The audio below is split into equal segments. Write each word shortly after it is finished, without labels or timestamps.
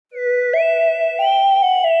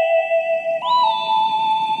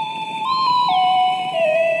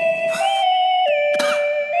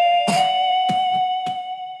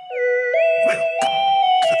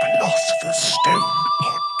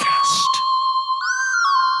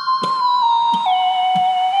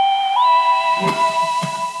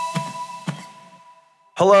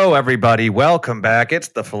Hello, everybody. Welcome back. It's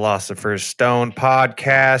the Philosopher's Stone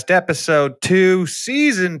podcast, episode 2,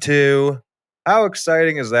 season 2. How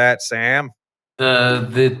exciting is that, Sam?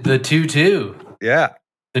 The 2-2. Yeah.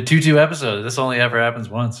 The 2-2 episode. This only ever happens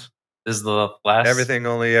once. This is the last. Everything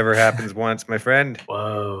only ever happens once, my friend.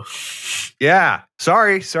 Whoa. Yeah.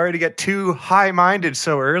 Sorry to get too high-minded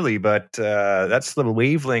so early, but that's the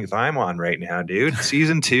wavelength I'm on right now, dude.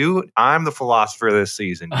 Season 2, I'm the philosopher this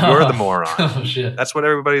season. You're the moron. Oh, shit. That's what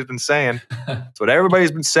everybody's been saying. That's what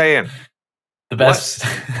everybody's been saying. The best.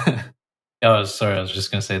 Oh, sorry. I was just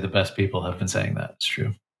going to say the best people have been saying that. It's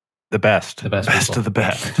true. The best. The best Best people. of the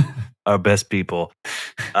best. Our best people.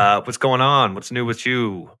 What's going on? What's new with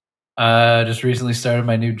you? Just recently started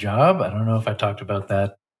my new job. I don't know if I talked about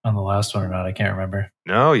that on the last one or not. I can't remember.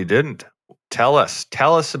 No, you didn't. Tell us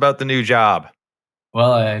about the new job.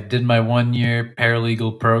 Well, I did my 1-year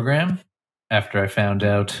paralegal program after I found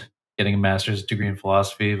out getting a master's degree in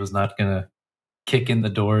philosophy was not going to kick in the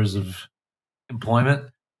doors of employment.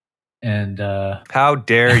 And how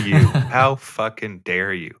dare you? How fucking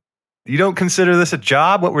dare you? You don't consider this a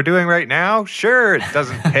job, what we're doing right now? Sure, it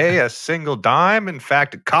doesn't pay a single dime. In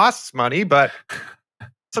fact, it costs money, but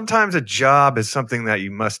sometimes a job is something that you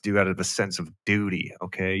must do out of a sense of duty,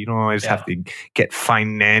 okay? You don't always have to get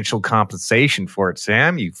financial compensation for it,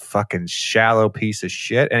 Sam, you fucking shallow piece of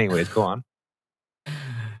shit. Anyways, go on.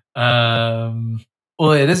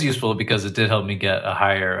 Well, it is useful because it did help me get a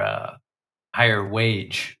higher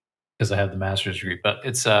wage because I have the master's degree, but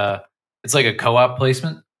it's like a co-op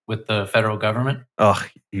placement with the federal government. Ugh,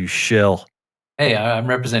 you shill. Hey, I'm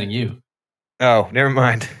representing you. Oh, never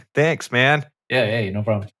mind. Thanks, man. Yeah, hey, no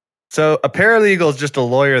problem. So a paralegal is just a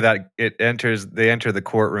lawyer that they enter the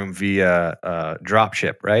courtroom via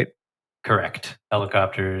dropship, right? Correct.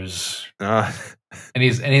 Helicopters.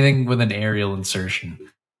 Anything with an aerial insertion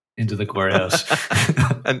into the courthouse.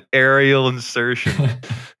 An aerial insertion.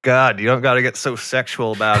 God, you don't got to get so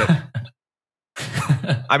sexual about it.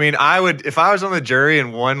 I mean, I would, if I was on the jury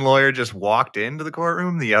and one lawyer just walked into the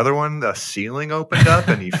courtroom, the other one, the ceiling opened up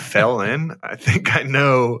and he fell in. I think I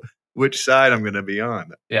know which side I'm going to be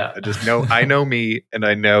on. Yeah. I know me and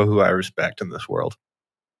I know who I respect in this world.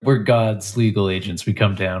 We're God's legal agents. We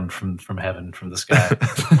come down from heaven, from the sky.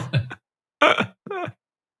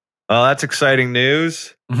 Well, that's exciting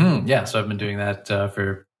news. Mm-hmm. Yeah. So I've been doing that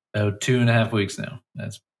for about 2.5 weeks now.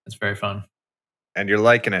 That's very fun. And you're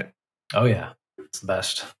liking it. Oh, yeah. It's the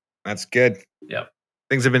best. That's good. Yep.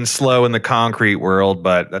 Things have been slow in the concrete world,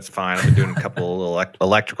 but that's fine. I've been doing a couple of little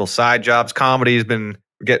electrical side jobs. Comedy's been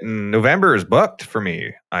November is booked for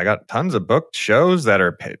me. I got tons of booked shows that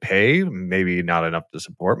are pay, maybe not enough to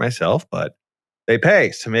support myself, but they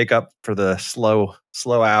pay to make up for the slow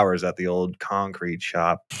hours at the old concrete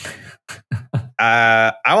shop.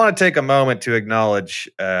 I want to take a moment to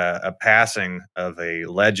acknowledge a passing of a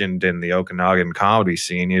legend in the Okanagan comedy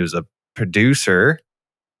scene. He was a producer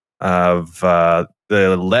of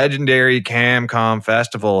the legendary CamCom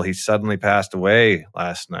Festival. He suddenly passed away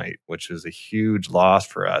last night, which was a huge loss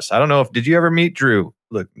for us. I don't know did you ever meet Drew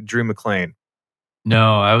McLean?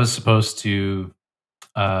 No, I was supposed to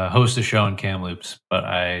host a show in Kamloops, but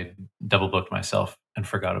I double booked myself and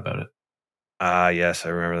forgot about it. Yes, I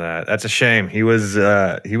remember that. That's a shame. He was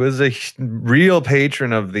a real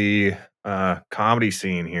patron of the comedy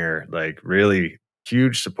scene here, like really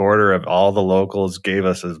huge supporter of all the locals, gave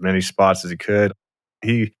us as many spots as he could.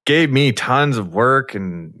 He gave me tons of work,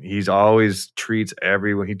 and he's always treated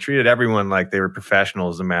everyone like they were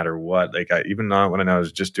professionals no matter what. Like even when I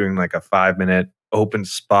was just doing like a 5-minute open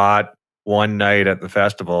spot one night at the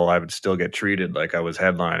festival, I would still get treated like I was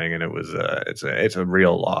headlining, and it was it's a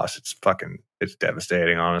real loss. It's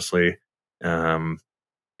devastating, honestly.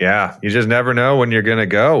 Yeah, you just never know when you're gonna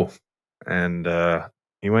go, and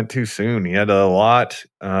he went too soon. He had a lot.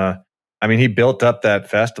 He built up that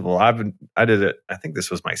festival. I did it. I think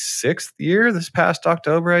this was my 6th year. This past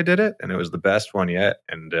October, I did it, and it was the best one yet.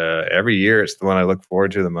 And every year, it's the one I look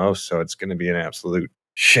forward to the most. So it's going to be an absolute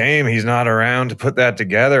shame he's not around to put that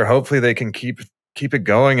together. Hopefully, they can keep it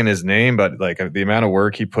going in his name. But like the amount of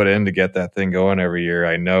work he put in to get that thing going every year,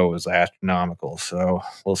 I know was astronomical. So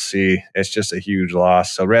we'll see. It's just a huge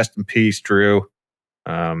loss. So rest in peace, Drew.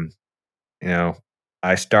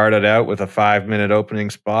 I started out with a 5-minute opening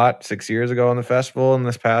spot 6 years ago on the festival. And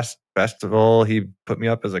this past festival, he put me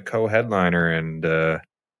up as a co-headliner. And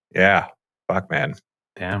fuck, man.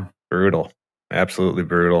 Damn. Brutal. Absolutely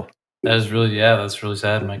brutal. That's really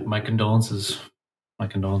sad. My condolences.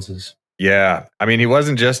 Yeah, I mean, he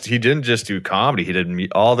didn't just do comedy. He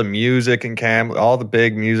did all the music and all the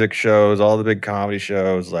big music shows, all the big comedy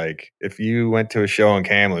shows. Like, if you went to a show in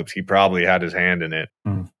Kamloops, he probably had his hand in it.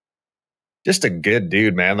 Hmm. Just a good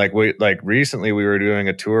dude, man. Like recently we were doing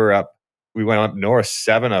a tour up. We went up north,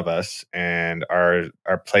 7 of us, and our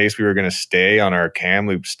place we were going to stay on our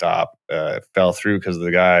Kamloops stop fell through because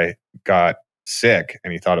the guy got sick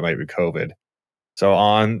and he thought it might be COVID. So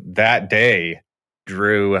on that day,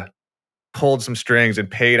 Drew pulled some strings and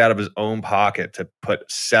paid out of his own pocket to put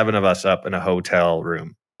 7 of us up in a hotel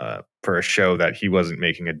room for a show that he wasn't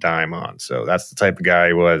making a dime on. So that's the type of guy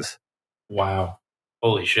he was. Wow.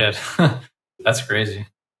 Holy shit. That's crazy.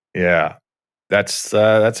 Yeah. That's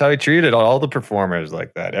how he treated all the performers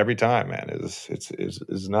like that every time, man.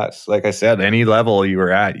 It's nuts. Like I said, any level you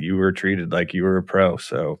were at, you were treated like you were a pro.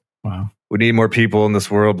 So wow, we need more people in this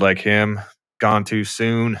world like him. Gone too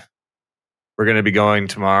soon. We're going to be going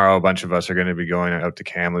tomorrow. A bunch of us are going to be going out to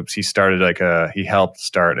Kamloops. He helped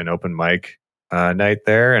start an open mic night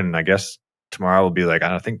there, and I guess tomorrow will be like,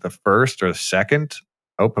 I think the first or the second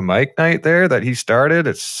open mic night there that he started.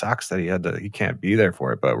 It sucks that he can't be there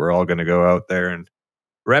for it, but we're all going to go out there and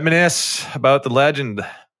reminisce about the legend,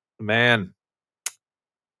 the man.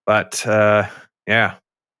 But yeah,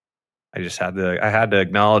 I had to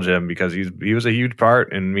acknowledge him because he was a huge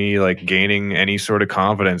part in me like gaining any sort of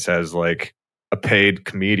confidence as like a paid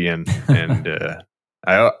comedian, and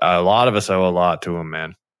a lot of us owe a lot to him,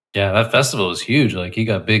 man. Yeah, that festival was huge. Like he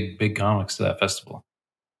got big comics to that festival.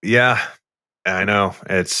 Yeah, I know.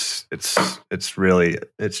 It's really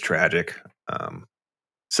tragic.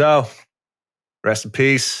 So rest in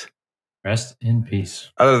peace. Rest in peace.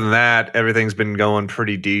 Other than that, everything's been going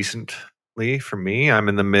pretty decently for me. I'm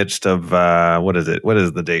in the midst of what is it? What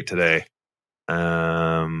is the date today?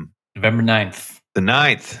 November 9th. The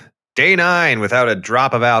 9th. Day 9 without a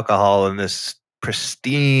drop of alcohol in this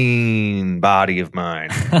pristine body of mine.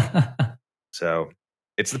 So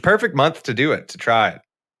it's the perfect month to do it, to try it.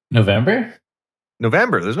 November?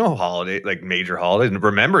 There's no holiday, like major holidays.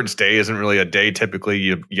 Remembrance Day isn't really a day typically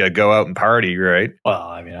you go out and party, right? Well,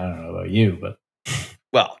 I mean, I don't know about you, but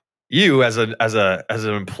well, you as an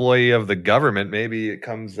employee of the government, maybe it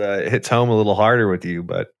hits home a little harder with you,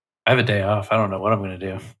 but I have a day off. I don't know what I'm going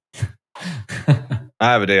to do.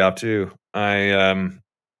 I have a day off too.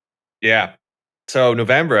 Yeah. So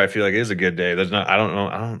November, I feel like is a good day. I don't know.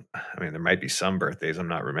 I mean, there might be some birthdays I'm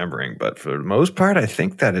not remembering, but for the most part, I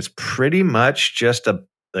think that it's pretty much just a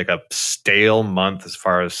stale month as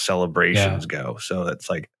far as celebrations go. So it's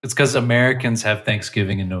because Americans have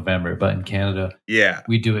Thanksgiving in November, but in Canada,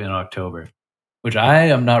 we do it in October, which I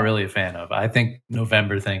am not really a fan of. I think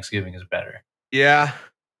November Thanksgiving is better. Yeah.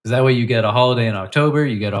 Because that way you get a holiday in October,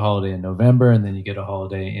 you get a holiday in November, and then you get a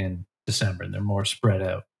holiday in December, and they're more spread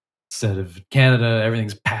out. Instead of Canada,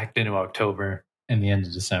 everything's packed into October and the end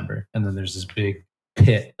of December. And then there's this big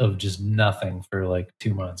pit of just nothing for like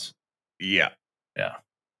 2 months. Yeah. Yeah.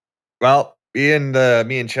 Well, me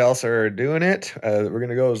and Chelsea are doing it. We're going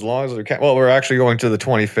to go as long as we can. Well, we're actually going to the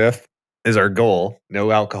 25th is our goal. No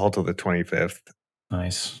alcohol till the 25th.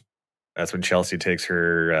 Nice. That's when Chelsea takes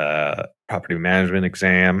her property management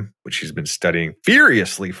exam, which she's been studying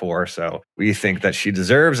furiously for. So we think that she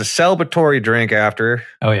deserves a celebratory drink after.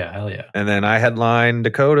 Oh, yeah. Hell yeah. And then I headline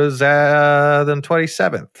Dakota's the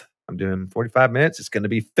 27th. I'm doing 45 minutes. It's going to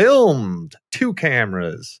be filmed. 2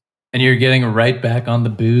 cameras. And you're getting right back on the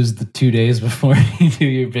booze the 2 days before you do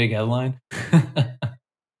your big headline?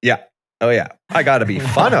 Yeah. Oh, yeah. I got to be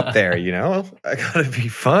fun up there, I got to be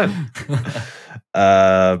fun.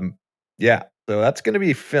 Yeah, so that's going to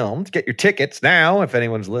be filmed. Get your tickets now. If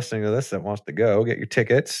anyone's listening to this that wants to go, get your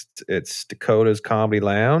tickets. It's Dakota's Comedy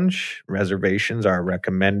Lounge. Reservations are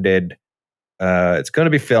recommended. It's going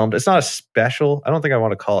to be filmed. It's not a special. I don't think I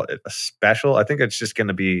want to call it a special. I think it's just going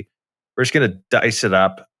to be, we're just going to dice it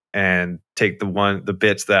up and take the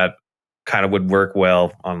bits that kind of would work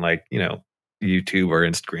well on YouTube or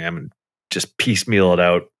Instagram and just piecemeal it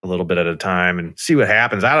out a little bit at a time and see what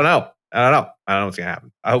happens. I don't know what's going to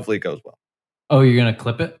happen. Hopefully it goes well. Oh, you're going to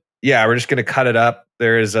clip it? Yeah, we're just going to cut it up.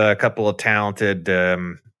 There's a couple of talented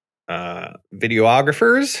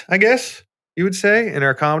videographers, I guess you would say, in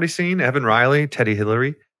our comedy scene. Evan Riley, Teddy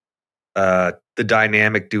Hillary, the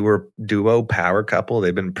dynamic duo power couple.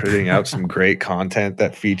 They've been putting out some great content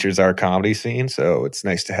that features our comedy scene. So it's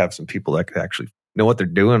nice to have some people that could actually know what they're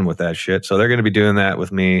doing with that shit. So they're going to be doing that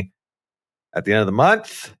with me at the end of the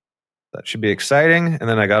month. That should be exciting. And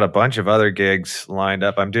then I got a bunch of other gigs lined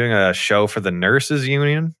up. I'm doing a show for the Nurses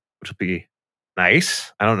Union, which will be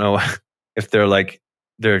nice. I don't know if they're like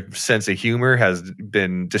their sense of humor has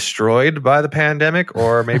been destroyed by the pandemic,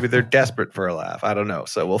 or maybe they're desperate for a laugh. I don't know.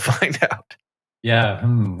 So we'll find out. Yeah.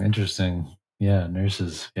 Interesting. Yeah.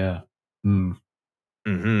 Nurses. Yeah.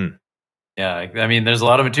 Mm-hmm. Yeah. I mean, there's a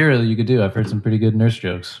lot of material you could do. I've heard some pretty good nurse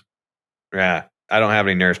jokes. Yeah. I don't have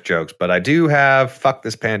any nurse jokes, but I do have fuck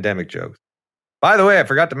this pandemic jokes. By the way, I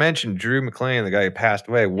forgot to mention Drew McLean, the guy who passed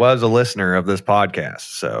away, was a listener of this podcast.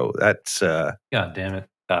 So that's God damn it.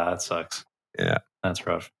 That sucks. Yeah. That's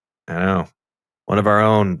rough. I know. One of our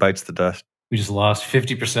own bites the dust. We just lost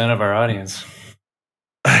 50% of our audience.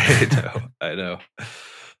 I know.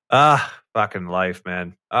 Fucking life,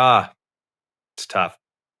 man. It's tough.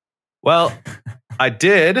 Well, I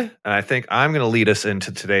did, and I think I'm going to lead us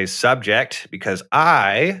into today's subject because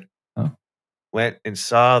I went and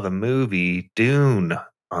saw the movie Dune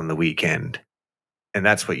on the weekend. And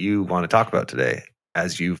that's what you want to talk about today,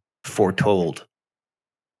 as you've foretold.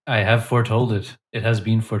 I have foretold it. It has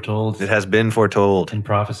been foretold. It has been foretold. In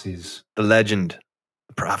prophecies. The legend.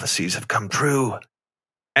 The prophecies have come true.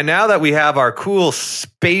 And now that we have our cool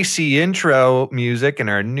spacey intro music and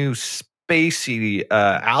our new spacey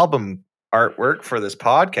album artwork for this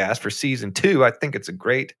podcast for season 2, I think it's a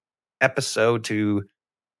great episode to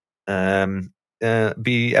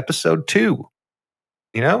be episode 2.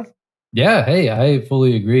 You know? Yeah. Hey, I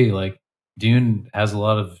fully agree. Like, Dune has a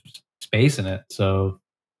lot of space in it, so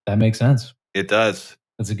that makes sense. It does.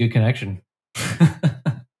 That's a good connection.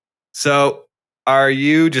 So, are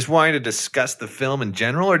you just wanting to discuss the film in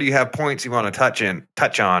general, or do you have points you want to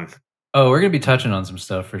touch on? Oh, we're going to be touching on some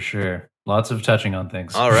stuff for sure. Lots of touching on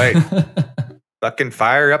things. All right. Fucking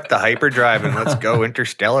fire up the hyperdrive and let's go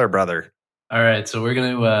Interstellar, brother. All right. So we're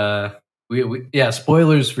going to,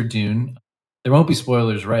 spoilers for Dune. There won't be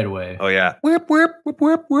spoilers right away. Oh, yeah. Whip, whip, whip,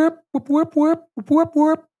 whip, whip, whip, whip, whip, whip,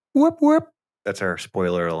 whip, whip, whip. That's our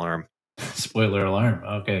spoiler alarm. Spoiler alarm.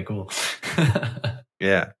 Okay, cool.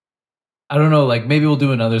 Yeah. I don't know, like maybe we'll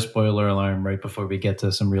do another spoiler alarm right before we get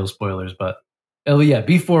to some real spoilers, but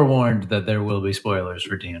be forewarned that there will be spoilers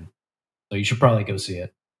for Dune. So you should probably go see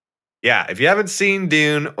it. Yeah, if you haven't seen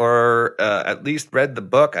Dune or at least read the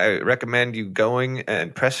book, I recommend you going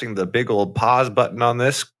and pressing the big old pause button on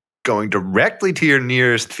this, going directly to your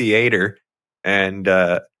nearest theater and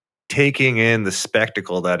taking in the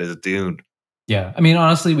spectacle that is Dune. Yeah, I mean,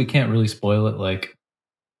 honestly, we can't really spoil it. Like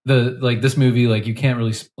this movie, like you can't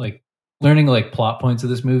really like learning like plot points of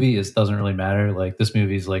this movie doesn't really matter. Like this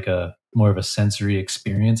movie is like a more of a sensory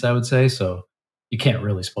experience, I would say. So you can't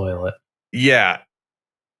really spoil it. Yeah,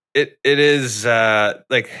 it is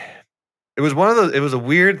like it was one of those. It was a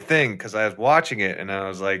weird thing because I was watching it and I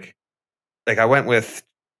was like I went with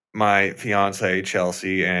my fiance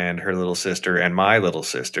Chelsea and her little sister and my little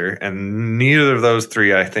sister, and neither of those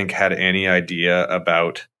three I think had any idea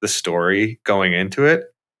about the story going into it.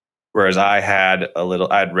 Whereas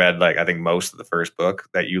I'd read like I think most of the first book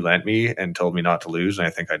that you lent me and told me not to lose, and I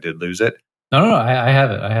think I did lose it. No, I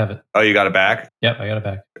have it. Oh, you got it back? Yep, I got it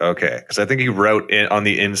back. Okay, because I think you wrote on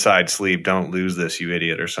the inside sleeve, "Don't lose this, you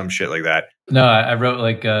idiot," or some shit like that. No, I wrote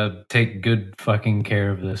like take good fucking care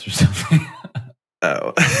of this or something.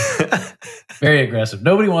 Oh. Very aggressive.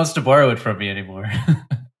 Nobody wants to borrow it from me anymore.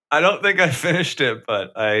 I don't think I finished it,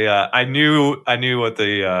 but I knew what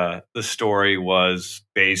the story was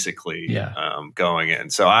basically going in.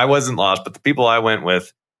 So I wasn't lost, but the people I went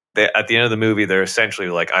with, at the end of the movie, they're essentially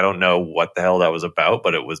like, I don't know what the hell that was about,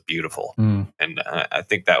 but it was beautiful. And I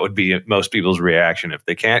think that would be most people's reaction if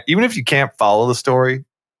they can't, even if you can't follow the story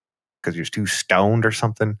because you're too stoned or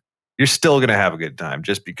something, you're still going to have a good time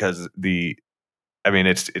just because the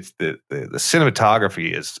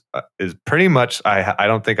cinematography is pretty much, I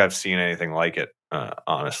don't think I've seen anything like it,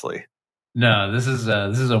 honestly. No, this is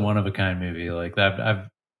a one of a kind movie. Like I've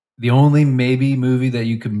the only maybe movie that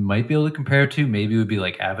you might be able to compare it to maybe would be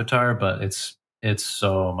like Avatar, but it's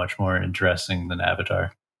so much more interesting than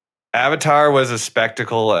Avatar. Avatar was a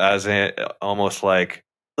spectacle, as in almost like,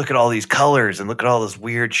 look at all these colors and look at all this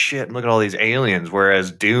weird shit and look at all these aliens.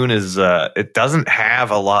 Whereas Dune is it doesn't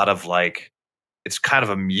have a lot of like, it's kind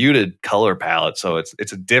of a muted color palette, so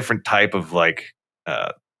it's a different type of like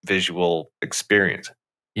visual experience.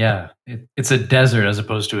 Yeah, it's a desert as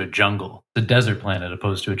opposed to a jungle. It's a desert planet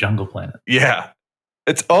opposed to a jungle planet. Yeah,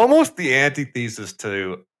 it's almost the antithesis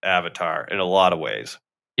to Avatar in a lot of ways.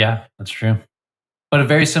 Yeah, that's true. But a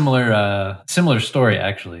very similar story,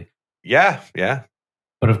 actually. Yeah.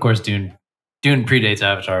 But of course, Dune predates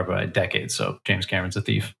Avatar by decades, so James Cameron's a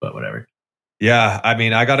thief, but whatever. Yeah, I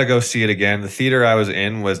mean, I got to go see it again. The theater I was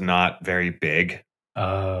in was not very big.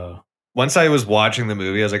 Once I was watching the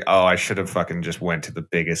movie, I was like, oh, I should have fucking just went to the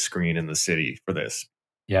biggest screen in the city for this.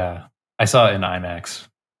 Yeah, I saw it in IMAX.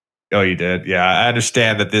 Oh, you did? Yeah, I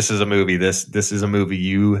understand that this is a movie. This is a movie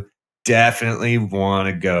you definitely want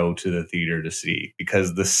to go to the theater to see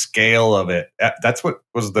because the scale of it, that's what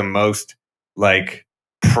was the most like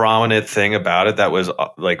prominent thing about it that was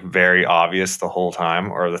like very obvious the whole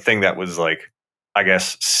time, or the thing that was like, I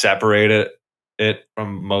guess, separated it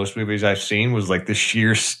from most movies I've seen was like the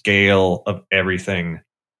sheer scale of everything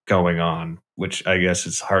going on, which I guess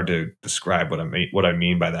it's hard to describe what I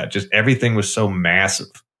mean by that. Just everything was so massive,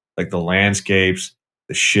 like the landscapes,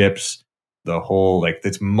 the ships, the whole like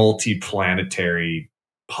this multi-planetary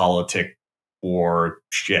politic war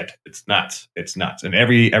shit. It's nuts. It's nuts. And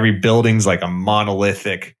every building's like a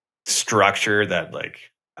monolithic structure that like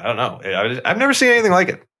I don't know. I've never seen anything like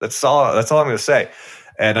it. That's all I'm going to say.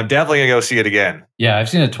 And I'm definitely going to go see it again. Yeah, I've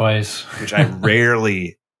seen it twice. Which I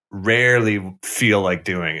rarely feel like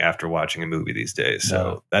doing after watching a movie these days.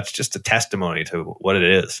 So that's just a testimony to what it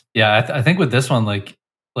is. Yeah, I think with this one, like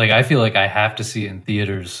I feel like I have to see it in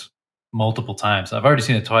theaters multiple times. I've already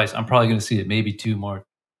seen it twice. I'm probably going to see it maybe 2 more,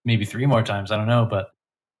 maybe 3 more times. I don't know, but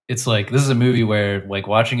it's like this is a movie where like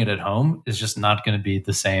watching it at home is just not going to be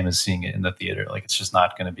the same as seeing it in the theater. Like it's just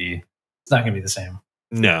not going to be. It's not going to be the same.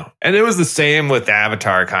 No. And it was the same with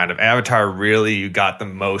Avatar, kind of. Avatar, really, you got the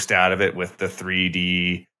most out of it with the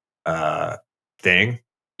 3D thing.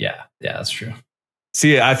 Yeah, that's true.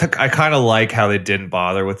 See, I kind of like how they didn't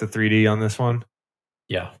bother with the 3D on this one.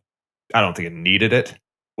 Yeah. I don't think it needed it.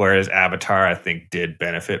 Whereas Avatar, I think, did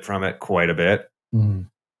benefit from it quite a bit. Mm-hmm.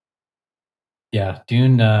 Yeah,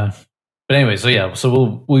 Dune. But anyway,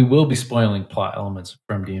 so we will be spoiling plot elements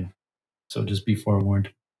from Dune. So just be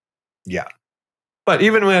forewarned. Yeah. But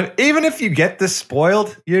even if you get this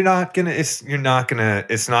spoiled, it's not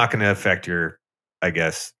gonna affect your, I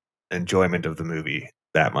guess, enjoyment of the movie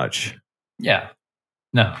that much. Yeah.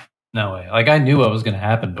 No way. Like I knew what was gonna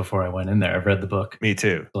happen before I went in there. I've read the book. Me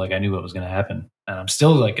too. So like I knew what was gonna happen. And I'm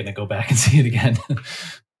still like gonna go back and see it again.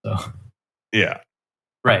 So yeah.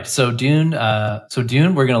 Right. So Dune,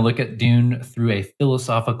 we're gonna look at Dune through a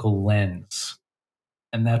philosophical lens.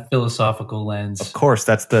 And that philosophical lens. Of course,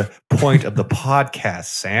 that's the point of the podcast,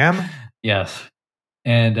 Sam. Yes.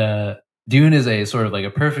 And Dune is a sort of like a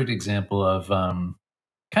perfect example of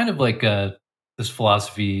kind of like this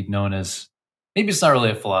philosophy known as, maybe it's not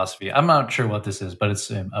really a philosophy. I'm not sure what this is, but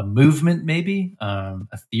it's a movement, maybe,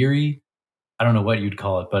 a theory. I don't know what you'd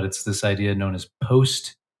call it, but it's this idea known as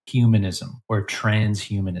post-humanism or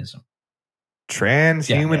transhumanism.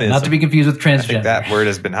 Transhumanism. Yeah, not to be confused with transgender. I think that word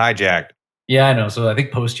has been hijacked. Yeah, I know. So I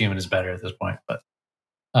think post-human is better at this point. But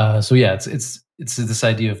so yeah, it's this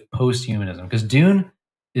idea of post-humanism because Dune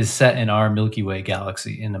is set in our Milky Way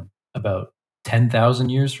galaxy in about 10,000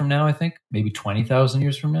 years from now, I think, maybe 20,000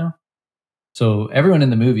 years from now. So everyone in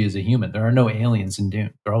the movie is a human. There are no aliens in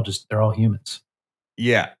Dune. They're all humans.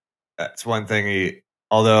 Yeah, that's one thing.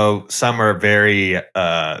 Although some are very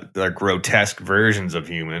they're grotesque versions of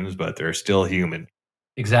humans, but they're still human.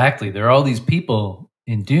 Exactly. There are all these people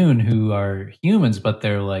in Dune who are humans, but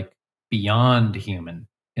they're like beyond human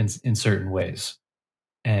in certain ways.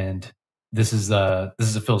 And this is a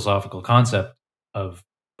philosophical concept of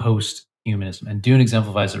post-humanism, and Dune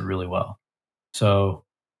exemplifies it really well. So,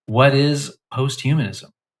 what is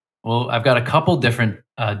post-humanism? Well, I've got a couple different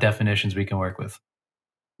definitions we can work with.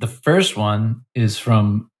 The first one is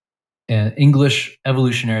from an English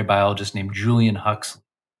evolutionary biologist named Julian Huxley,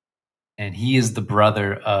 and he is the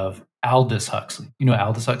brother of Aldous Huxley. You know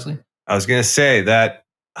Aldous Huxley? I was going to say that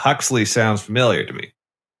Huxley sounds familiar to me.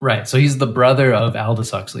 Right. So he's the brother of Aldous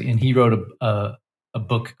Huxley, and he wrote a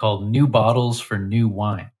book called New Bottles for New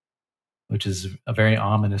Wine, which is a very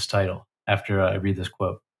ominous title after I read this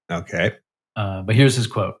quote. Okay. But here's his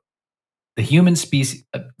quote. The human species,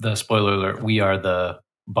 the spoiler alert, we are the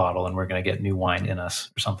bottle and we're going to get new wine in us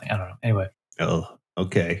or something. I don't know. Anyway. Oh,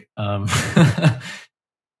 okay.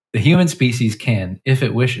 The human species can, if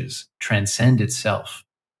it wishes, transcend itself,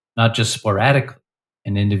 not just sporadically,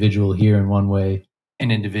 an individual here in one way,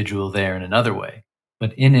 an individual there in another way,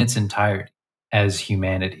 but in its entirety as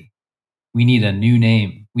humanity. We need a new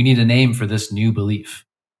name. We need a name for this new belief.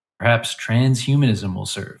 Perhaps transhumanism will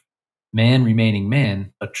serve. Man remaining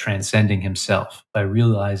man, but transcending himself by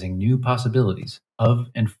realizing new possibilities of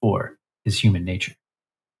and for his human nature.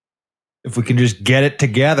 If we can just get it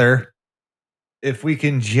together, this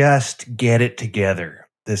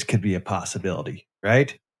could be a possibility,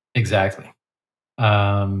 right? Exactly.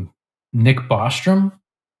 Nick Bostrom,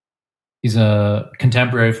 he's a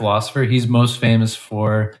contemporary philosopher. He's most famous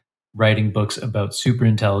for writing books about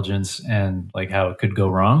superintelligence and like how it could go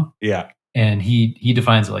wrong. Yeah. And he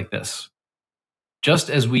defines it like this. Just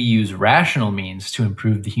as we use rational means to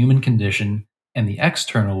improve the human condition and the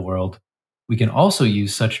external world, we can also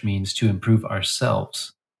use such means to improve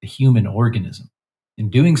ourselves, the human organism. In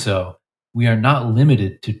doing so, we are not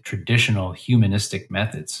limited to traditional humanistic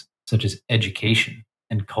methods such as education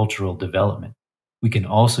and cultural development. We can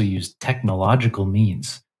also use technological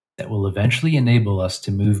means that will eventually enable us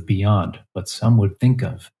to move beyond what some would think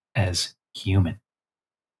of as human.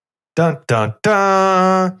 Dun dun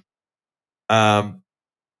dun.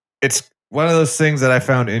 It's one of those things that I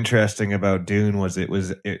found interesting about Dune was it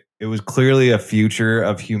was clearly a future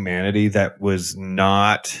of humanity that was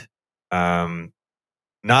not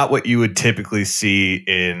what you would typically see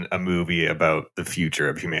in a movie about the future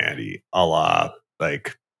of humanity, a la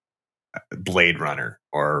like Blade Runner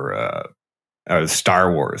or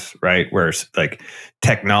Star Wars, right? Where it's like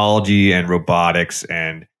technology and robotics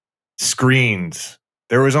and screens.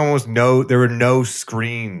 There were no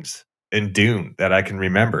screens in Dune that I can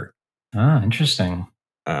remember. Ah, interesting.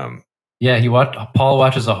 Yeah, Paul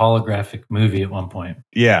watches a holographic movie at one point.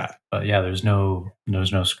 Yeah. But yeah, there's no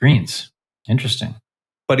screens. Interesting.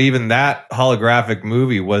 But even that holographic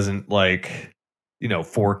movie wasn't like,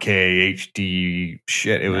 4K HD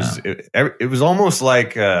shit. It was almost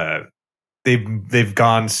like they've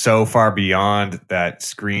gone so far beyond that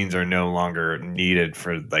screens are no longer needed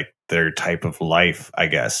for like their type of life, I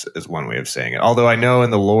guess, is one way of saying it. Although I know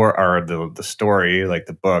in the lore or the story, like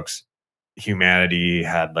the books, humanity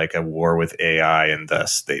had like a war with AI, and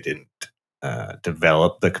thus they didn't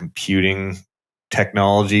develop the computing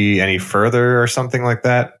technology any further or something like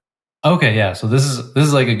that. Okay, yeah. So this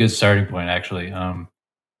is like a good starting point, actually,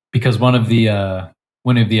 because one of the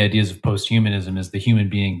ideas of posthumanism is the human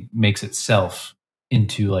being makes itself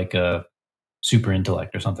into like a super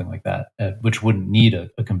intellect or something like that, which wouldn't need a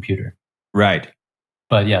computer. Right.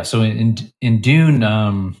 But yeah, so in Dune,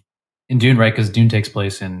 right, because Dune takes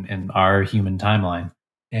place in our human timeline,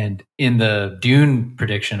 and in the Dune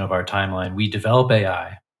prediction of our timeline, we develop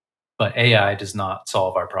AI, but AI does not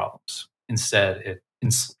solve our problems. Instead, it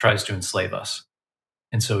tries to enslave us.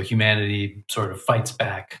 And so humanity sort of fights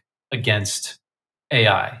back against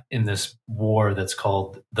AI in this war that's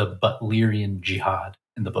called the Butlerian Jihad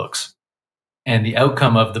in the books. And the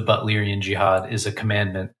outcome of the Butlerian Jihad is a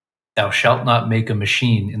commandment: thou shalt not make a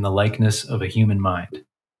machine in the likeness of a human mind.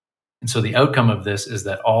 And so the outcome of this is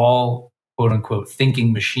that all quote unquote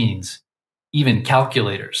thinking machines, even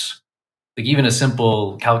calculators, like even a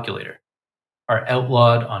simple calculator, are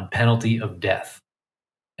outlawed on penalty of death.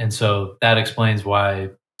 And so that explains why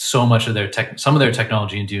so much of some of their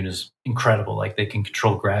technology in Dune is incredible. Like they can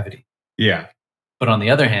control gravity. Yeah. But on the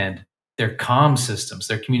other hand, their comm systems,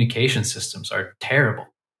 their communication systems are terrible.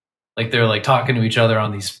 Like they're like talking to each other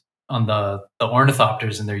on the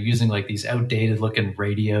ornithopters, and they're using like these outdated looking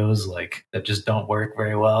radios like that just don't work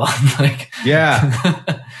very well. Like yeah,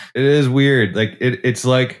 it is weird. Like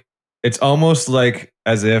it's almost like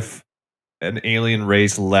as if an alien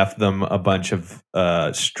race left them a bunch of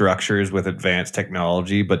structures with advanced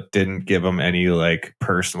technology, but didn't give them any like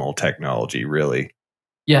personal technology, really.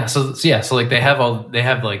 Yeah. So like they have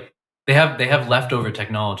leftover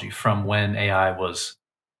technology from when AI was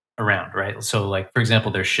around, right? So like, for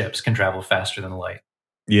example, their ships can travel faster than light.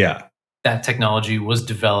 Yeah. That technology was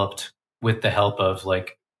developed with the help of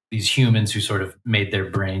like these humans who sort of made their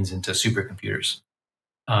brains into supercomputers.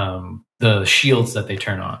 The shields that they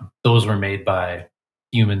turn on, those were made by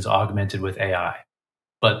humans augmented with AI.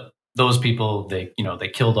 But those people, they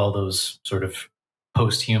killed all those sort of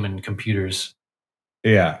post-human computers.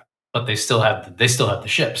 Yeah. But they still have the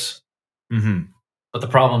ships. Mm-hmm. But the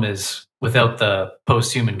problem is, without the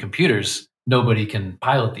post-human computers, nobody can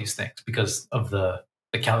pilot these things because of the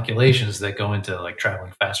calculations that go into like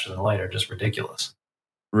traveling faster than light are just ridiculous.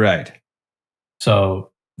 Right.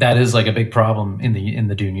 So that is like a big problem in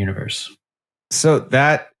the Dune universe. So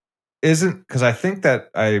that isn't, because I think that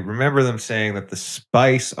I remember them saying that the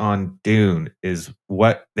spice on Dune is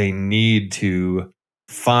what they need to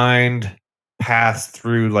find paths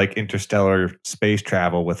through like interstellar space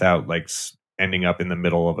travel without like ending up in the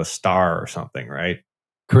middle of a star or something, right?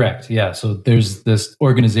 Correct. Yeah. So there's this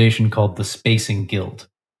organization called the Spacing Guild.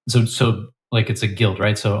 So like it's a guild,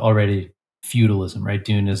 right? So already feudalism, right?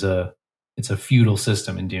 Dune it's a feudal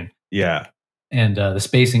system in Dune. Yeah. And the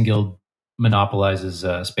Spacing Guild monopolizes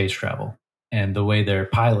space travel. And the way their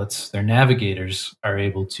navigators are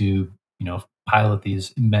able to, pilot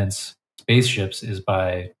these immense spaceships is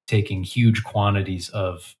by taking huge quantities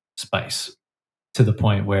of spice, to the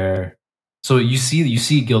point where, so you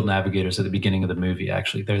see guild navigators at the beginning of the movie.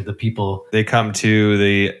 Actually, they're the people. They come to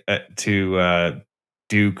the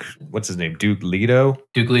Duke. What's his name? Duke Leto.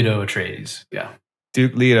 Duke Leto Atreides. Yeah.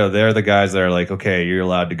 Duke Leto, they're the guys that are like, okay, you're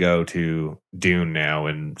allowed to go to Dune now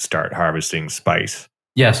and start harvesting spice.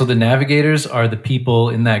 Yeah, so the navigators are the people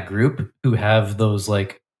in that group who have those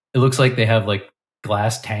like it looks like they have like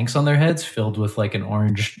glass tanks on their heads filled with like an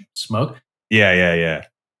orange smoke. Yeah.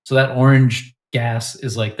 So that orange gas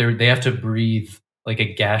is like they have to breathe like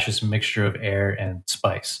a gaseous mixture of air and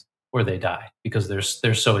spice or they die because they're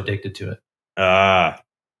so addicted to it.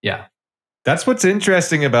 Yeah. That's what's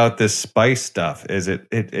interesting about this spice stuff is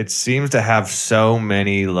it seems to have so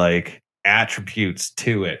many like attributes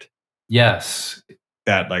to it. Yes.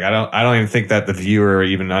 That like I don't even think that the viewer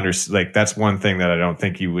even like that's one thing that I don't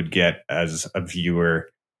think you would get as a viewer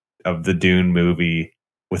of the Dune movie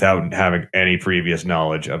without having any previous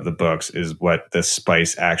knowledge of the books is what the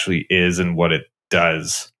spice actually is and what it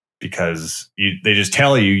does, because they just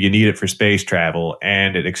tell you need it for space travel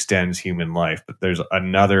and it extends human life, but there's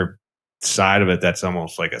another side of it that's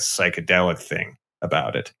almost like a psychedelic thing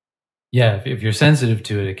about it. Yeah, if you're sensitive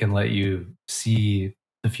to it, it can let you see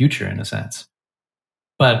the future in a sense.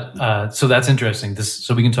 But so that's interesting.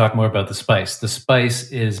 So we can talk more about the spice. The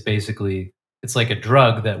spice is basically it's like a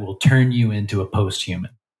drug that will turn you into a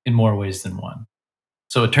post-human in more ways than one.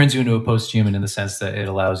 So it turns you into a post-human in the sense that it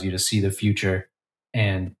allows you to see the future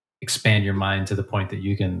and expand your mind to the point that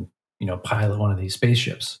you can, pilot one of these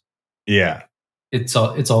spaceships. Yeah. It's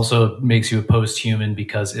also makes you a post-human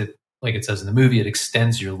because it, like it says in the movie, it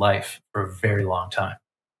extends your life for a very long time.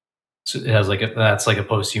 So it has that's like a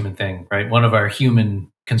post-human thing, right? One of our human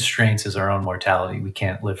constraints is our own mortality. We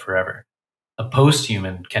can't live forever. A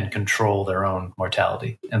post-human can control their own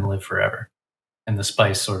mortality and live forever. And the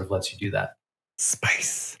spice sort of lets you do that.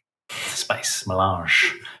 Spice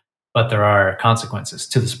melange. But there are consequences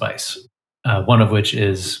to the spice. One of which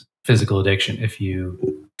is physical addiction. If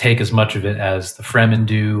you take as much of it as the Fremen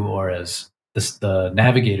do or as the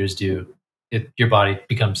navigators do, your body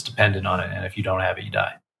becomes dependent on it. And if you don't have it, you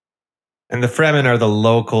die. And the Fremen are the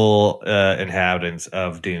local inhabitants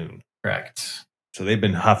of Dune. Correct. So they've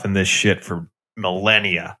been huffing this shit for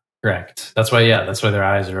millennia. Correct. That's why their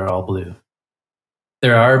eyes are all blue.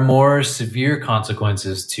 There are more severe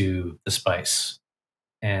consequences to the spice.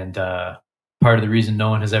 And part of the reason no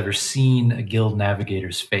one has ever seen a guild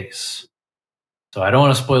navigator's face. So I don't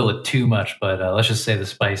want to spoil it too much, but let's just say the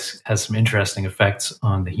spice has some interesting effects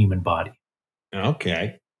on the human body.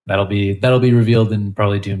 Okay. That'll be revealed in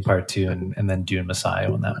probably Dune Part 2 and then Dune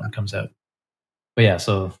Messiah when that one comes out. But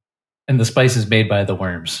yeah, and the spice is made by the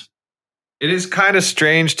worms. It is kind of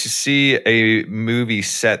strange to see a movie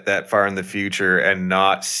set that far in the future and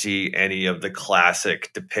not see any of the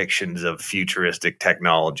classic depictions of futuristic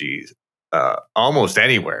technologies almost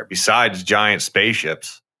anywhere besides giant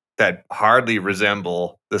spaceships that hardly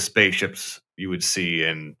resemble the spaceships you would see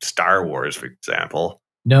in Star Wars, for example.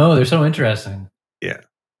 No, they're so interesting. Yeah.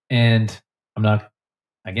 And I'm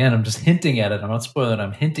just hinting at it. I'm not spoiling it.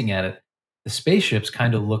 I'm hinting at it. The spaceships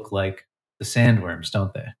kind of look like the sandworms,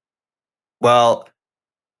 don't they? Well,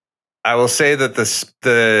 I will say that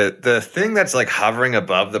the thing that's like hovering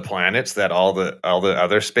above the planets that all the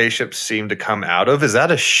other spaceships seem to come out of, is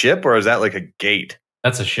that a ship or is that like a gate?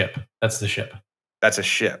 That's a ship. That's the ship. That's a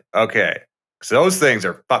ship. Okay. So those things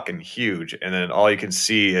are fucking huge. And then all you can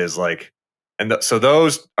see is like, so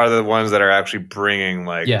those are the ones that are actually bringing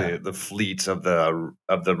like the fleets of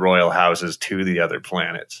the royal houses to the other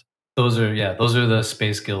planets. Those are the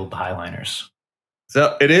Space Guild Highliners.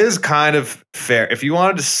 So it is kind of fair. If you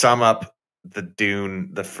wanted to sum up the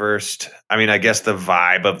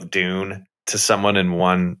vibe of Dune to someone in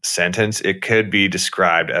one sentence, it could be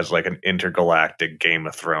described as like an intergalactic Game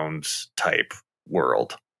of Thrones type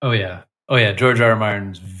world. Oh yeah. George R. R.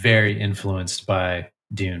 Martin's very influenced by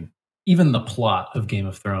Dune. Even the plot of Game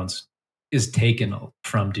of Thrones is taken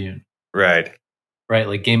from Dune. Right.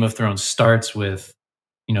 Like Game of Thrones starts with,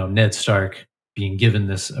 Ned Stark being given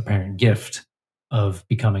this apparent gift of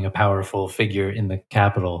becoming a powerful figure in the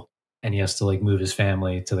capital, and he has to like move his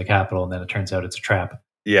family to the capital, and then it turns out it's a trap.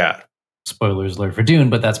 Yeah. Spoilers alert for Dune,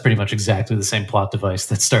 but that's pretty much exactly the same plot device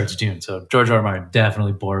that starts Dune. So George R. R. Martin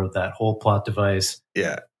definitely borrowed that whole plot device.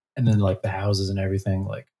 Yeah. And then like the houses and everything,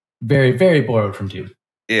 like very, very borrowed from Dune.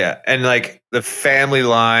 Yeah, and like the family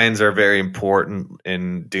lines are very important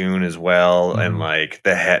in Dune as well, and like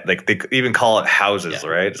the head, like they even call it houses,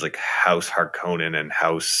 right? It's like House Harkonnen and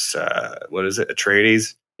House what is it,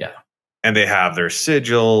 Atreides? Yeah, and they have their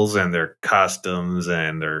sigils and their customs,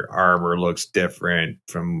 and their armor looks different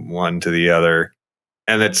from one to the other,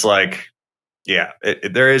 and it's like, yeah,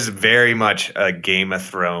 there is very much a Game of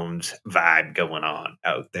Thrones vibe going on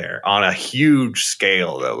out there on a huge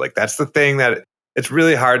scale, though. Like that's the thing that. It's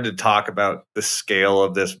really hard to talk about the scale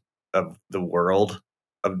of this of the world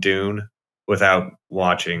of Dune without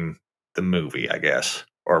watching the movie, I guess,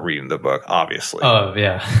 or reading the book, obviously. Oh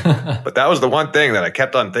yeah. But that was the one thing that I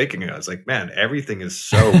kept on thinking. I was like, man, everything is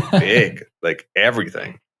so big, like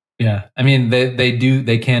everything. Yeah, I mean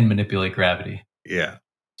they can manipulate gravity. Yeah.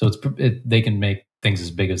 So they can make things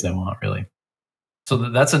as big as they want, really. So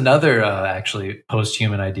that's another actually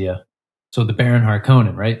post-human idea. So the Baron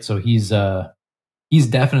Harkonnen, right? So he's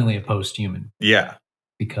definitely a post-human. Yeah.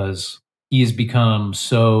 Because he's become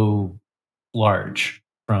so large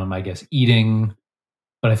from, I guess, eating,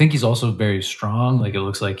 but I think he's also very strong. Like it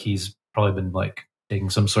looks like he's probably been like taking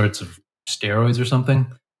some sorts of steroids or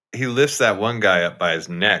something. He lifts that one guy up by his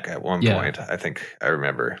neck at one point. I think I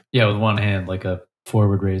remember. Yeah, with one hand, like a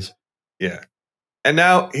forward raise. Yeah. And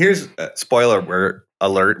now here's a spoiler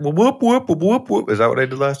alert. Whoop, whoop, whoop, whoop, whoop. Is that what I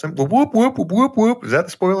did last time? Whoop, whoop, whoop, whoop, whoop, whoop. Is that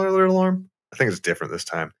the spoiler alert alarm? I think it's different this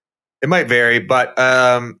time. It might vary, but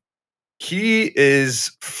he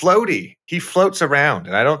is floaty. He floats around.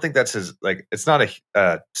 And I don't think that's his, like, it's not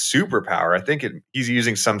a superpower. I think he's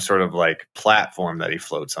using some sort of like platform that he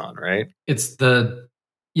floats on, right?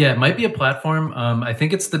 It might be a platform. I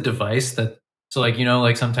think it's the device that, so like,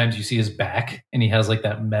 like sometimes you see his back and he has like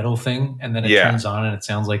that metal thing and then it turns on and it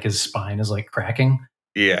sounds like his spine is like cracking.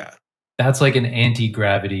 Yeah. That's like an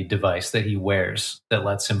anti-gravity device that he wears that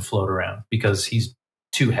lets him float around because he's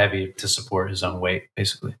too heavy to support his own weight,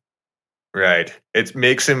 basically. Right. It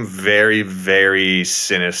makes him very, very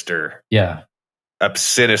sinister. Yeah. A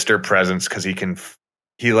sinister presence because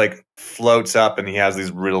he like floats up and he has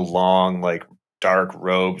these real long, like dark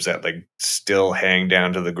robes that like still hang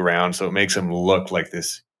down to the ground. So it makes him look like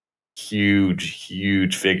this huge,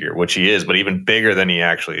 huge figure, which he is, but even bigger than he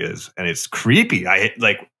actually is. And it's creepy. I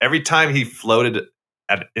like every time he floated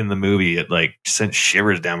in the movie, it like sent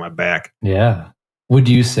shivers down my back. Yeah. Would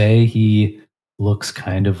you say he looks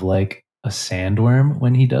kind of like a sandworm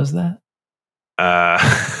when he does that?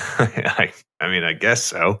 I mean, I guess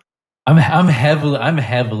so. I'm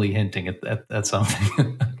heavily hinting at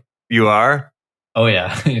something. You are? Oh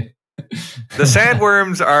yeah. The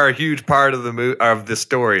sandworms are a huge part of the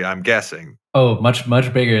story, I'm guessing. Oh, much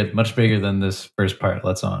bigger than this first part.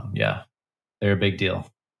 Let's on. Yeah. They're a big deal.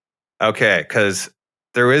 Okay, cuz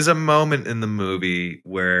there is a moment in the movie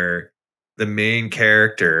where the main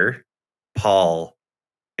character, Paul,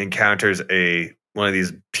 encounters one of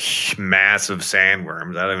these massive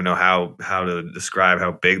sandworms. I don't even know how to describe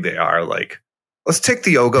how big they are. Like, let's take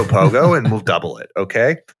the Ogopogo and we'll double it,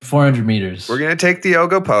 okay? 400 meters. We're going to take the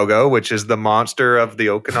Ogopogo, which is the monster of the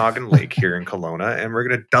Okanagan Lake here in Kelowna, and we're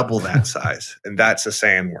going to double that size. And that's a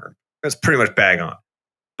sandworm. That's pretty much bang on.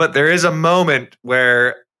 But there is a moment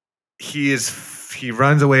where he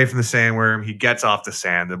runs away from the sandworm. He gets off the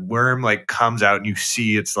sand. The worm like comes out and you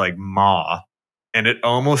see its like maw. And it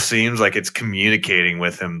almost seems like it's communicating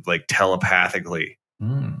with him like telepathically.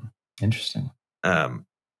 Interesting.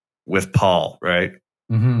 With Paul, right?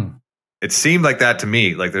 Mm-hmm. It seemed like that to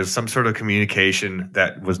me. Like there's some sort of communication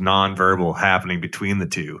that was nonverbal happening between the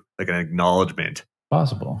two, like an acknowledgement.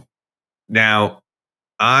 Possible. Now,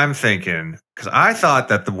 I'm thinking, because I thought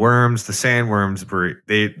that the sandworms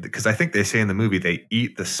because I think they say in the movie they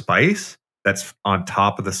eat the spice that's on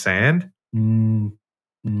top of the sand.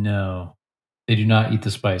 No. They do not eat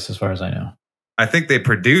the spice, as far as I know. I think they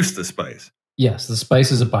produce the spice. Yes, the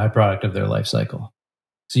spice is a byproduct of their life cycle,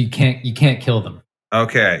 so you can't kill them.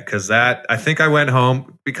 Okay, because I think I went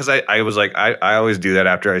home because I was like I always do that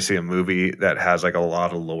after I see a movie that has like a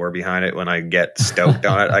lot of lore behind it. When I get stoked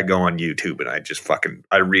on it, I go on YouTube and I just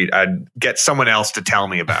I'd get someone else to tell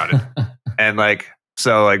me about it, and like.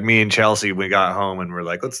 So like me and Chelsea, we got home and we're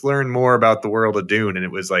like, let's learn more about the world of Dune. And it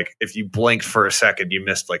was like, if you blinked for a second, you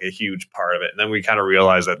missed like a huge part of it. And then we kind of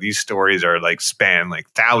realized that these stories are like span like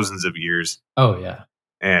thousands of years. Oh yeah.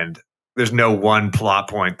 And there's no one plot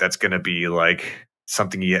point that's going to be like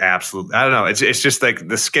something you absolutely, I don't know. It's just like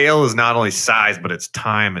the scale is not only size, but it's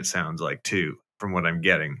time, it sounds like too, from what I'm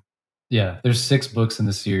getting. Yeah. There's 6 books in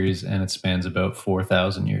the series and it spans about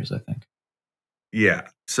 4,000 years, I think. Yeah.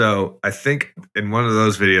 So I think in one of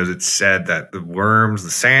those videos, it said that the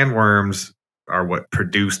sandworms are what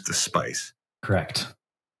produced the spice. Correct.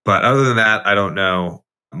 But other than that, I don't know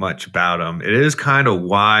much about them. It is kind of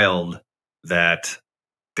wild that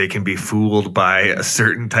they can be fooled by a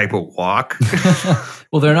certain type of walk.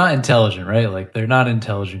 Well, they're not intelligent, right? Like they're not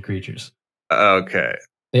intelligent creatures. Okay.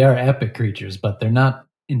 They are epic creatures, but they're not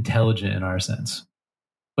intelligent in our sense.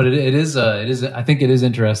 But it is. I think it is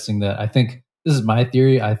interesting that I think. This is my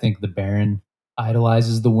theory. I think the Baron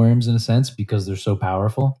idolizes the worms in a sense because they're so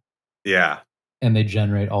powerful. Yeah. And they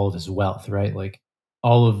generate all of his wealth, right? Like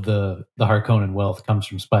all of the Harkonnen wealth comes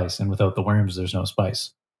from spice, and without the worms, there's no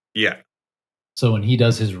spice. Yeah. So when he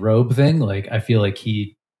does his robe thing, like I feel like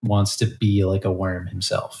he wants to be like a worm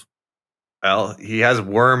himself. Well, he has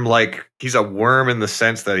he's a worm in the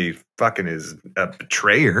sense that he fucking is a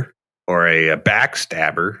betrayer or a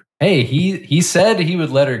backstabber. Hey, he said he would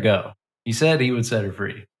let her go. He said he would set her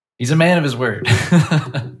free. He's a man of his word.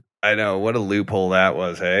 I know. What a loophole that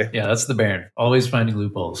was, hey? Yeah, that's the Baron. Always finding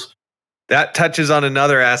loopholes. That touches on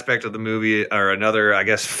another aspect of the movie, or another, I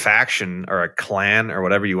guess, faction or a clan or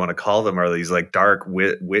whatever you want to call them, are these like dark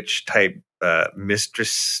witch type,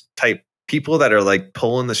 mistress type people that are like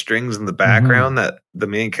pulling the strings in the background that the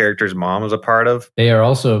main character's mom is a part of. They are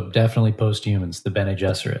also definitely posthumans, the Bene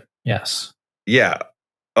Gesserit. Yes. Yeah.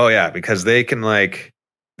 Oh yeah, because they can make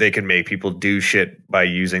people do shit by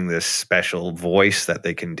using this special voice that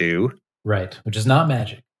they can do. Right, which is not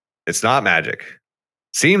magic. It's not magic.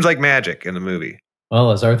 Seems like magic in the movie.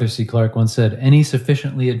 Well, as Arthur C. Clarke once said, any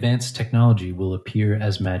sufficiently advanced technology will appear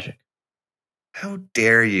as magic. How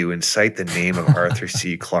dare you incite the name of Arthur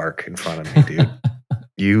C. Clarke in front of me, dude?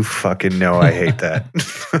 You fucking know I hate that.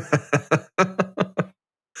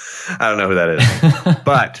 I don't know who that is.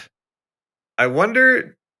 But I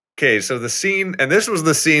wonder, okay, so the scene, and this was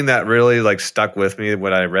the scene that really like stuck with me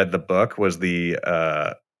when I read the book, was the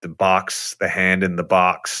box, the hand in the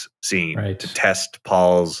box scene, right, to test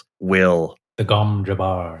Paul's will. The Gom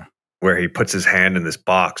Jabbar. Where he puts his hand in this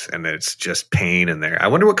box and it's just pain in there. I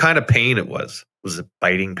wonder what kind of pain it was. Was it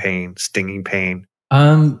biting pain, stinging pain?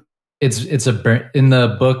 It's a in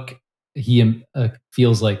the book. He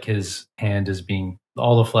feels like his hand is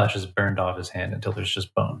all the flesh is burned off his hand until there's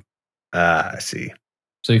just bone. I see.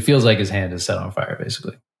 So he feels like his hand is set on fire,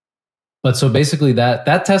 basically. But so basically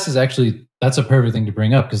that test is actually, that's a perfect thing to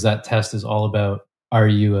bring up, because that test is all about, are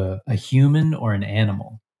you a human or an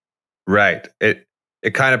animal? Right.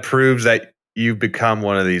 It kind of proves that you've become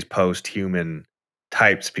one of these post-human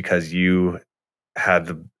types because you have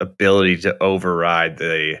the ability to override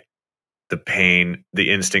the pain, the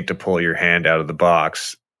instinct to pull your hand out of the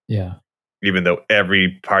box. Yeah. Even though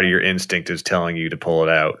every part of your instinct is telling you to pull it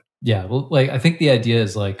out. Yeah. Well, like, I think the idea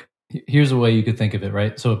is like, here's a way you could think of it,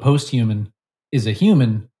 right? So a post-human is a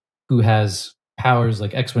human who has powers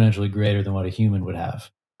like exponentially greater than what a human would have.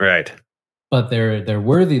 Right. But they're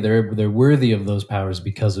worthy. They're worthy of those powers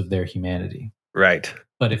because of their humanity. Right.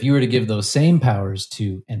 But if you were to give those same powers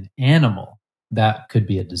to an animal, that could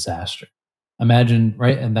be a disaster. Imagine,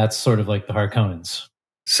 right? And that's sort of like the Harkonnens.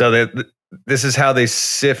 So this is how they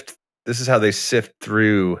sift. This is how they sift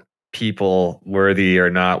through people worthy or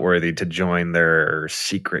not worthy to join their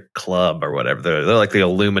secret club or whatever. They're like the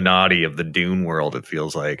Illuminati of the Dune world, it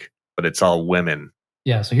feels like, but it's all women.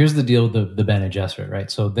 Yeah. So here's the deal with the Bene Gesserit, right?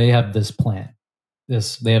 So they have this plan.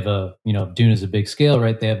 They have Dune is a big scale,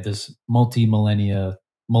 right? They have this multi-millennia,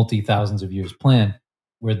 multi-thousands of years plan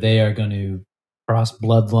where they are going to cross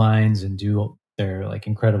bloodlines and do their like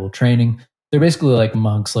incredible training. They're basically like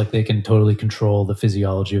monks, like they can totally control the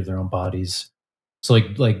physiology of their own bodies. So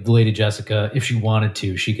like Lady Jessica, if she wanted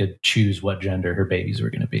to, she could choose what gender her babies were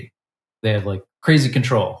going to be. They have like crazy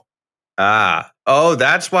control. Oh,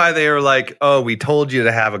 that's why they were like, oh, we told you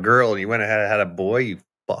to have a girl and you went ahead and had a boy, you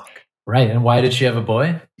fuck. Right. And why did she have a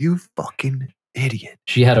boy? You fucking idiot.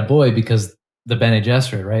 She had a boy because the Bene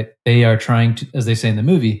Gesserit, right? They are trying to, as they say in the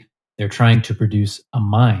movie, they're trying to produce a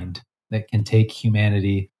mind that can take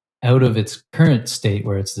humanity out of its current state,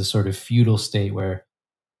 where it's this sort of feudal state where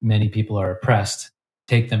many people are oppressed,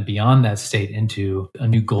 take them beyond that state into a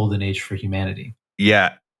new golden age for humanity.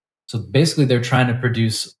 Yeah. So basically they're trying to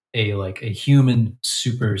produce a human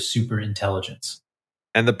super intelligence.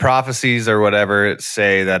 And the prophecies or whatever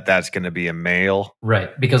say that that's going to be a male. Right.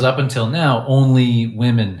 Because up until now, only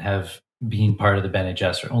women have been part of the Bene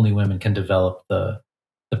Gesserit. Only women can develop the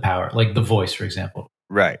power, like the voice, for example.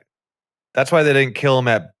 Right. That's why they didn't kill him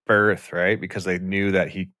at birth, right? Because they knew that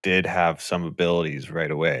he did have some abilities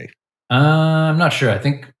right away. I'm not sure. I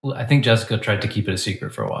think Jessica tried to keep it a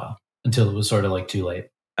secret for a while until it was sort of like too late.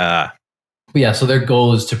 But yeah, so their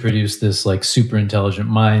goal is to produce this like super intelligent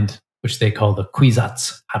mind, which they call the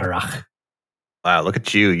Kwisatz Haderach. Wow, look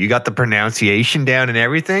at you. You got the pronunciation down and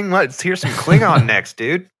everything? Let's hear some Klingon next,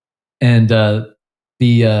 dude. And so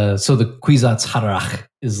the Kwisatz Haderach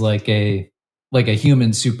is like a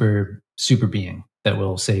human super being that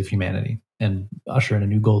will save humanity and usher in a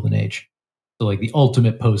new golden age. So like the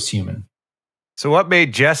ultimate post-human. So what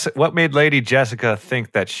made Lady Jessica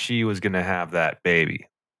think that she was going to have that baby?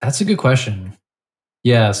 That's a good question.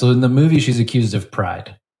 Yeah, so in the movie she's accused of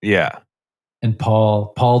pride. Yeah. And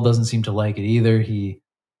Paul doesn't seem to like it either. He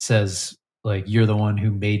says like, you're the one who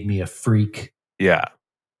made me a freak. Yeah.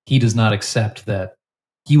 He does not accept that.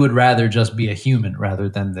 He would rather just be a human rather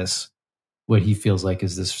than this, what he feels like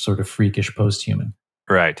is this sort of freakish post-human.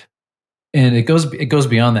 Right. And it goes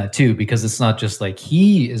beyond that too, because it's not just like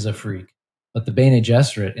he is a freak, but the Bene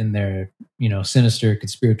Gesserit in their, sinister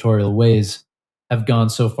conspiratorial ways have gone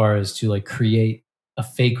so far as to like create a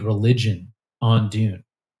fake religion on Dune,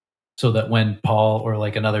 so that when Paul or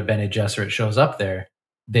like another Bene Gesserit shows up there,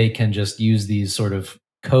 they can just use these sort of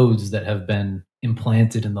codes that have been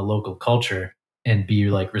implanted in the local culture and be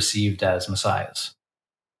like received as messiahs.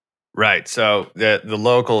 Right. So the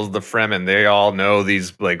locals, the Fremen, they all know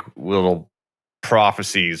these like little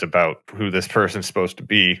prophecies about who this person's supposed to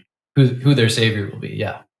be. Who their savior will be,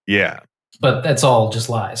 yeah. Yeah. But that's all just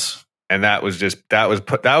lies. And that was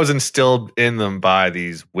instilled in them by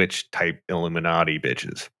these witch type Illuminati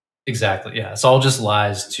bitches. Exactly. Yeah. It's all just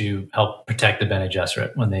lies to help protect the Bene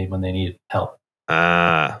Gesserit when they need help.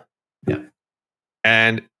 Yeah.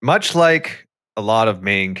 And much like a lot of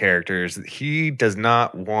main characters, he does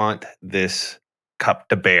not want this cup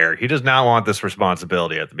to bear. He does not want this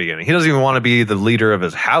responsibility at the beginning. He doesn't even want to be the leader of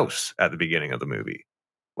his house at the beginning of the movie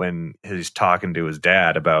when he's talking to his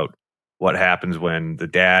dad about what happens when the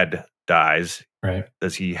dad dies. Right.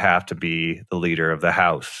 Does he have to be the leader of the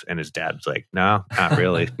house? And his dad's like, no, not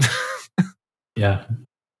really. Yeah.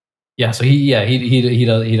 Yeah. So he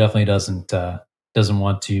definitely doesn't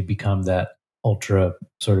want to become that ultra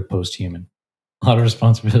sort of post-human. A lot of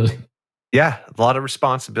responsibility. Yeah, a lot of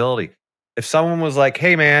responsibility. If someone was like,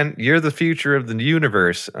 hey man, you're the future of the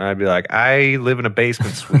universe, I'd be like, I live in a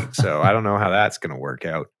basement suite, so I don't know how that's going to work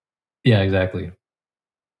out. Yeah, exactly.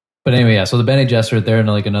 But anyway, yeah, so the Bene Gesserit, they're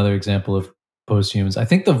like another example of post-humans. I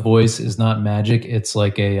think the voice is not magic. It's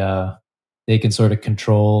like they can sort of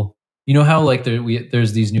control, how like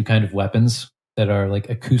there's these new kind of weapons that are like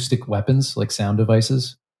acoustic weapons, like sound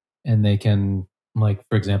devices, and they can, like,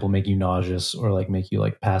 for example, make you nauseous or like make you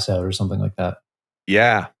like pass out or something like that.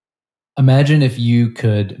 Yeah. Imagine if you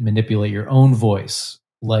could manipulate your own voice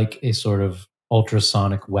like a sort of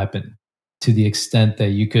ultrasonic weapon to the extent that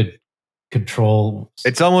you could control.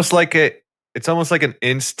 It's almost like an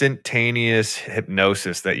instantaneous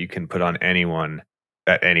hypnosis that you can put on anyone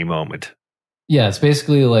at any moment. Yeah, it's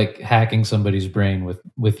basically like hacking somebody's brain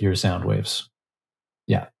with your sound waves.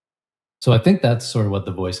 Yeah. So I think that's sort of what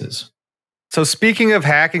the voice is. So speaking of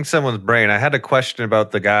hacking someone's brain, I had a question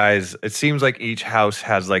about the guys. It seems like each house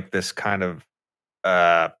has like this kind of,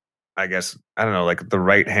 I guess, I don't know, like the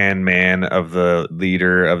right-hand man of the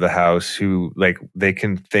leader of the house who like they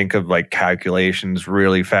can think of like calculations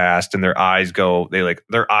really fast and their eyes roll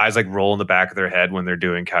in the back of their head when they're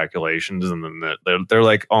doing calculations. And then they're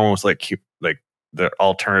like almost like the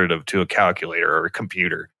alternative to a calculator or a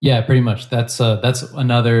computer. Yeah, pretty much. That's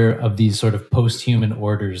another of these sort of post-human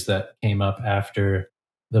orders that came up after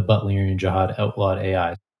the Butlerian Jihad outlawed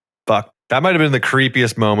AI. Fuck. That might have been the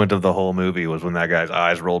creepiest moment of the whole movie was when that guy's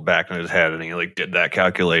eyes rolled back in his head and he like did that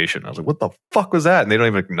calculation. I was like, what the fuck was that? And they don't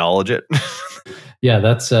even acknowledge it. Yeah,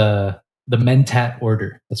 that's the Mentat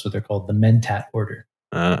order. That's what they're called, the Mentat order.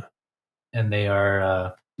 And they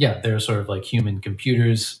are, they're sort of like human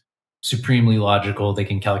computers, supremely logical. They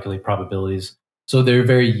can calculate probabilities. So they're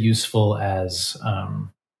very useful as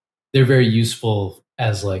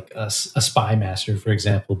like a spy master, for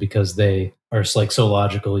example, because they are like so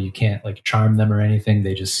logical. You can't like charm them or anything.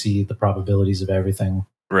 They just see the probabilities of everything.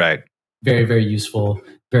 Right. Very, very useful,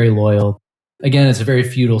 very loyal. Again, it's a very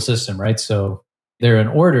feudal system, right? So they're an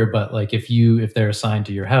order, but like if they're assigned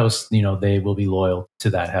to your house, they will be loyal to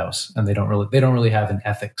that house, and they don't really have an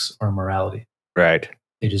ethics or morality. Right.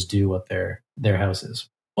 They just do what their house is.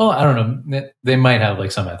 Well, I don't know. They might have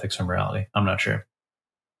like some ethics or morality. I'm not sure.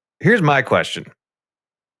 Here's my question.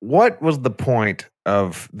 What was the point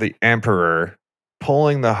of the Emperor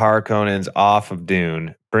pulling the Harkonnens off of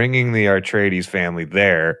Dune, bringing the Atreides family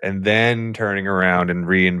there, and then turning around and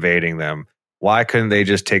re-invading them? Why couldn't they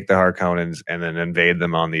just take the Harkonnens and then invade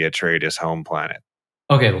them on the Atreides home planet?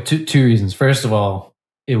 Okay, well, two reasons. First of all,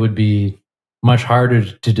 it would be much harder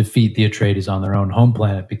to defeat the Atreides on their own home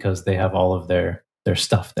planet because they have all of their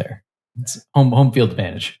stuff there. It's home field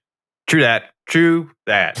advantage. True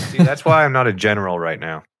that. See, that's why I'm not a general right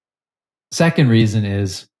now. Second reason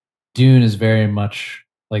is Dune is very much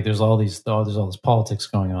like there's all this politics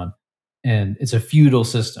going on, and it's a feudal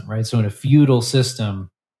system, right? So in a feudal system,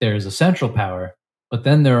 there is a central power, but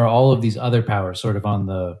then there are all of these other powers sort of on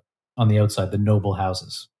the outside, the noble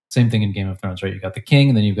houses. Same thing in Game of Thrones, right? You've got the king,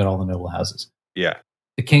 and then you've got all the noble houses. Yeah.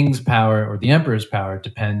 The king's power or the emperor's power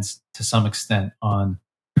depends to some extent on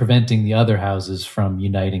preventing the other houses from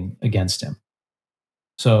uniting against him.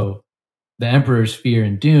 So the Emperor's fear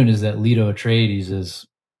in Dune is that Leto Atreides is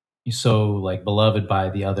so like beloved by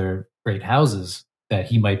the other great houses that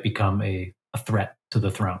he might become a threat to the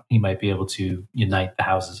throne. He might be able to unite the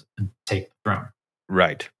houses and take the throne.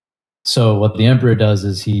 Right. So what the Emperor does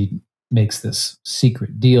is he makes this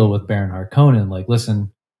secret deal with Baron Harkonnen, like,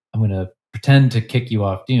 listen, I'm going to pretend to kick you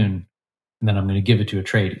off Dune, and then I'm going to give it to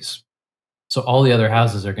Atreides. So all the other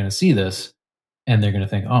houses are going to see this, and they're going to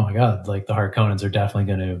think, oh my God, like the Harkonnens are definitely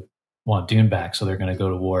going to want Dune back, so they're going to go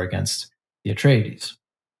to war against the Atreides.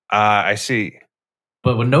 I see.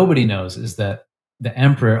 But what nobody knows is that the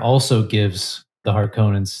Emperor also gives the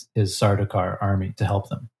Harkonnens his Sardaukar army to help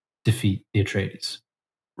them defeat the Atreides.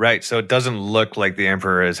 Right. So it doesn't look like the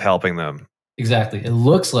Emperor is helping them. Exactly. It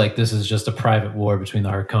looks like this is just a private war between the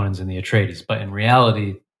Harkonnens and the Atreides, but in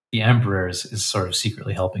reality, the Emperor is sort of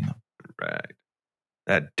secretly helping them. Right.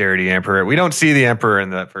 That dirty Emperor. We don't see the Emperor in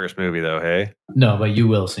that first movie, though, hey? No, but you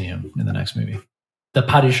will see him in the next movie. The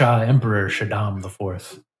Padishah Emperor Shaddam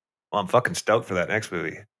IV. Well, I'm fucking stoked for that next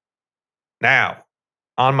movie. Now,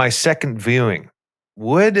 on my second viewing,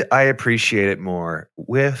 would I appreciate it more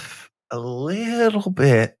with a little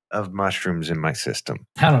bit of mushrooms in my system?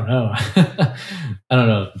 I don't know. I don't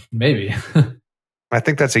know. Maybe. I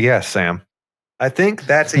think that's a yes, Sam. I think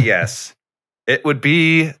that's a yes. It would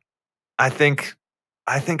be, I think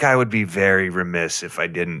I would be very remiss if I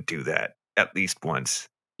didn't do that at least once.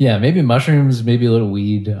 Yeah, maybe mushrooms, maybe a little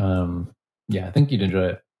weed. Yeah, I think you'd enjoy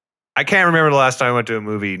it. I can't remember the last time I went to a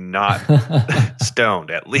movie not stoned,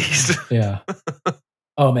 at least. Yeah.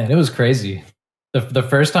 Oh man, it was crazy. The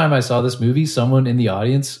first time I saw this movie, someone in the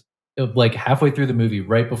audience, like halfway through the movie,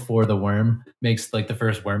 right before the worm makes like the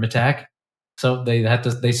first worm attack, so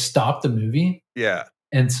they stopped the movie. Yeah.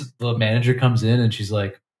 And the manager comes in and she's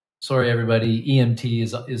like, "Sorry, everybody, EMT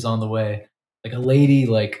is on the way." Like a lady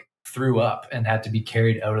like threw up and had to be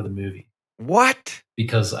carried out of the movie. What?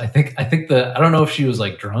 Because I think I don't know if she was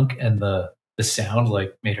like drunk and the sound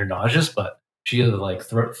like made her nauseous, but she like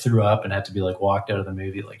threw up and had to be like walked out of the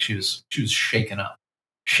movie. Like she was shaken up.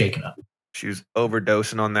 She was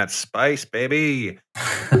overdosing on that spice, baby.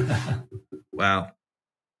 Wow.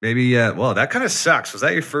 Maybe. Well, that kind of sucks. Was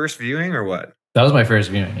that your first viewing or what? That was my first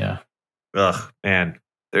viewing. Yeah. Ugh, man.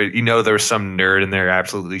 There was some nerd in there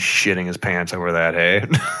absolutely shitting his pants over that. Hey.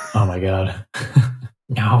 Oh my God.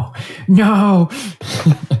 No,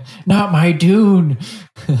 not my Dune.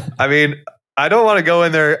 I mean, I don't want to go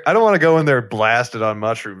in there. I don't want to go in there blasted on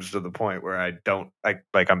mushrooms to the point where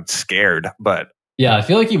I'm scared. But yeah, I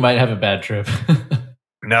feel like you might have a bad trip.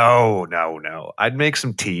 No. I'd make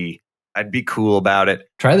some tea. I'd be cool about it.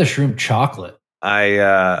 Try the shroom chocolate.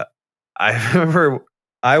 I remember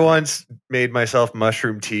I once made myself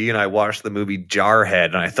mushroom tea and I watched the movie Jarhead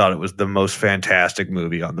and I thought it was the most fantastic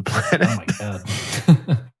movie on the planet. Oh my God.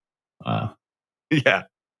 Wow. Yeah.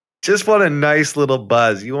 Just want a nice little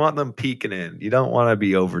buzz. You want them peeking in. You don't want to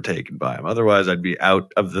be overtaken by them. Otherwise, I'd be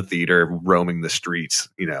out of the theater roaming the streets,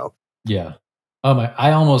 Yeah. I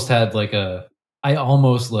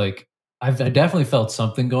definitely felt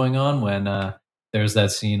something going on when there's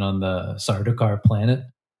that scene on the Sardaukar planet.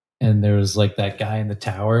 And there was like that guy in the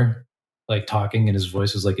tower, like talking, and his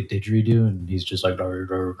voice was like a didgeridoo, and he's just like, dar,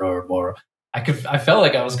 dar, dar, dar. I felt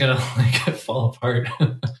like I was gonna like fall apart.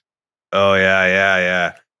 Oh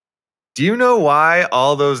yeah. Do you know why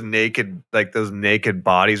all those naked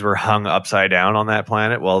bodies were hung upside down on that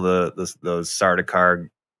planet while those Sardaukar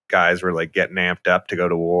guys were like getting amped up to go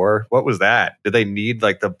to war? What was that? Did they need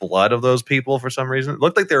like the blood of those people for some reason? It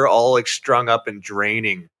looked like they were all like strung up and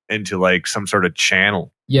draining into like some sort of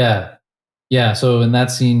channel. Yeah. So in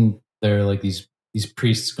that scene, there are like these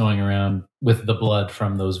priests going around with the blood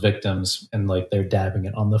from those victims, and like they're dabbing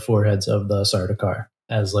it on the foreheads of the Sardaukar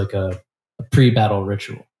as like a pre-battle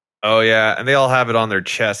ritual. Oh yeah, and they all have it on their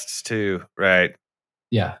chests too, right?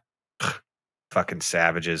 Yeah. Fucking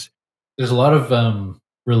savages. There's a lot of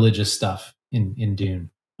religious stuff in Dune,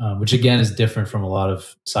 which again is different from a lot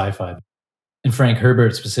of sci-fi. And Frank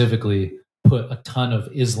Herbert specifically put a ton of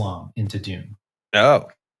Islam into Dune. Oh.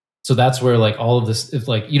 So that's where like all of this, if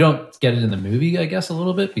like you don't get it in the movie, I guess a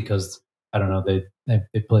little bit, because I don't know,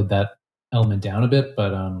 they played that element down a bit,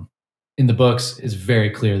 but in the books it's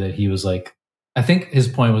very clear that he was like, I think his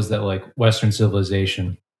point was that like Western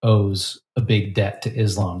civilization owes a big debt to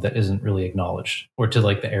Islam that isn't really acknowledged, or to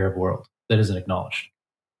like the Arab world that isn't acknowledged.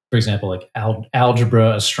 For example, like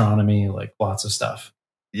algebra, astronomy, like lots of stuff.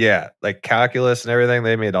 Yeah, like calculus and everything.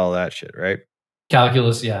 They made all that shit, right?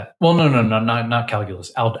 Calculus, yeah. Well, no, not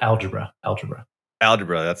calculus. Algebra.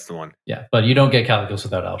 Algebra, that's the one. Yeah, but you don't get calculus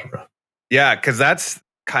without algebra. Yeah, because that's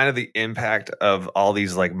kind of the impact of all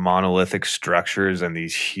these like monolithic structures and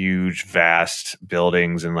these huge, vast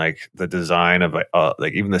buildings, and like the design of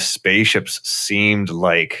like even the spaceships seemed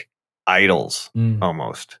like idols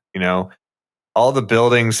almost. You know, all the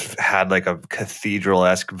buildings had like a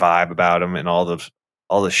cathedral-esque vibe about them, and all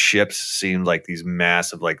the ships seemed like these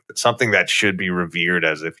massive, like something that should be revered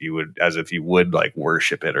as if you would like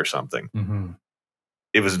worship it or something. Mm-hmm.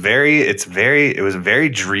 It was very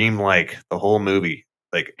dreamlike, the whole movie,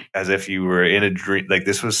 like as if you were in a dream. Like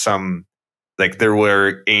this was like there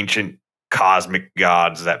were ancient cosmic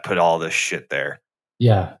gods that put all this shit there.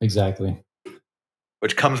 Yeah, exactly.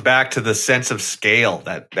 Which comes back to the sense of scale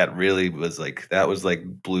that really was like, that was like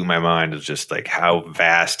blew my mind. It's just like how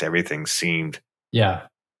vast everything seemed. Yeah.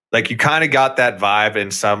 Like you kind of got that vibe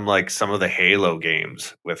in some of the Halo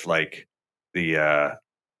games with like the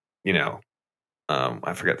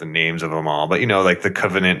I forget the names of them all, but like the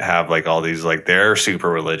Covenant have like all these, like they're super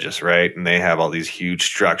religious, right? And they have all these huge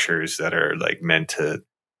structures that are like meant to,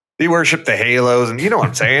 they worship the halos, and you know what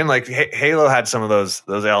I'm saying? Like Halo had some of those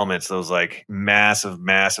elements, those like massive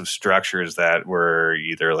structures that were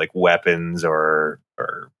either like weapons or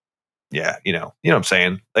yeah, you know what I'm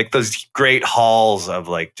saying? Like those great halls of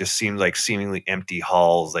like, just seemed like seemingly empty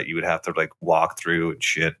halls that you would have to like walk through and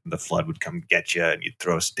shit. And the flood would come get you, and you'd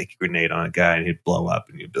throw a sticky grenade on a guy and he'd blow up,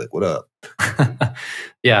 and you'd be like, "What up?"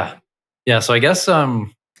 Yeah. So I guess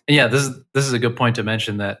this is a good point to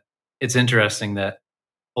mention, that it's interesting that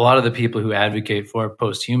a lot of the people who advocate for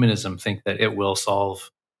post-humanism think that it will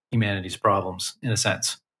solve humanity's problems in a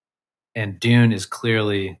sense. And Dune is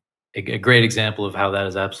clearly a great example of how that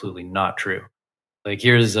is absolutely not true. Like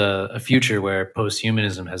here's a future where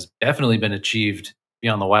post-humanism has definitely been achieved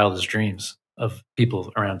beyond the wildest dreams of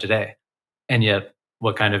people around today. And yet,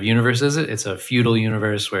 what kind of universe is it? It's a feudal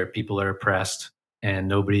universe where people are oppressed and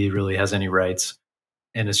nobody really has any rights.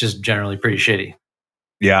 And it's just generally pretty shitty.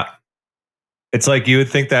 Yeah. It's like you would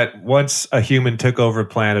think that once a human took over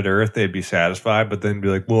planet Earth, they'd be satisfied, but then be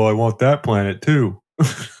like, well, I want that planet too.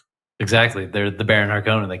 Exactly. They're the Baron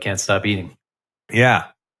Harkonnen. They can't stop eating. Yeah.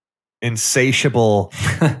 Insatiable.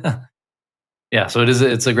 Yeah. So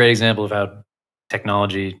it's a great example of how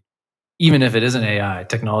technology, even if it isn't AI,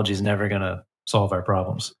 technology is never going to solve our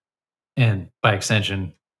problems. And by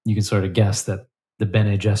extension, you can sort of guess that the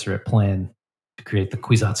Bene Gesserit plan to create the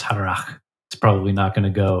Kwisatz Haderach is probably not going to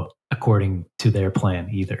go according to their plan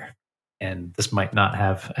either. And this might not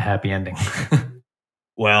have a happy ending.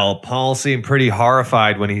 Well, Paul seemed pretty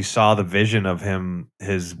horrified when he saw the vision of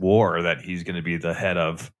his war that he's going to be the head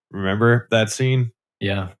of. Remember that scene?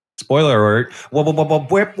 Yeah. Spoiler alert. Spoiler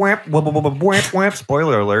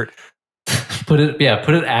alert. Put it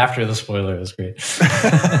after the spoiler. That's great.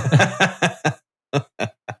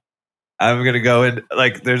 I'm going to go in,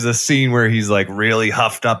 like, there's a scene where he's like really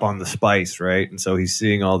huffed up on the spice, right? And so he's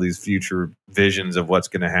seeing all these future visions of what's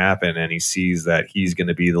going to happen. And he sees that he's going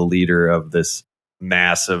to be the leader of this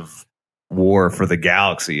massive war for the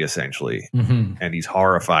galaxy, essentially. Mm-hmm. And he's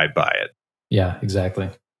horrified by it. Yeah, exactly.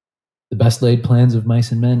 The best laid plans of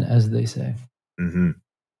mice and men, as they say. Mm-hmm.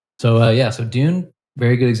 So Dune,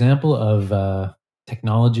 very good example of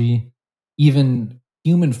technology, even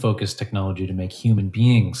human-focused technology to make human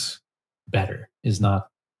beings better is not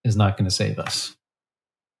going to save us.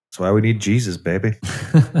 That's why we need Jesus, baby.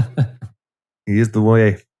 He is the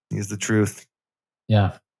way. He is the truth.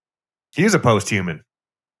 Yeah. He is a post-human.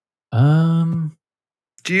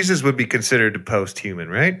 Jesus would be considered a post-human,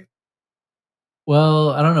 right? Well,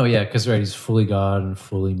 I don't know. Yeah, because he's fully God and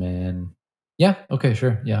fully man. Yeah. Okay.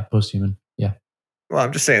 Sure. Yeah. Post-human. Yeah. Well,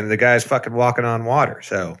 I'm just saying the guy's fucking walking on water.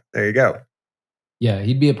 So there you go. Yeah,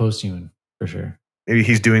 he'd be a post-human for sure. Maybe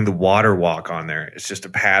he's doing the water walk on there. It's just a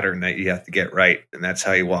pattern that you have to get right, and that's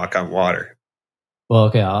how you walk on water. Well,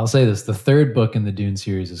 okay, I'll say this. The third book in the Dune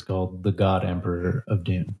series is called The God Emperor of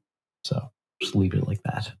Dune. So just leave it like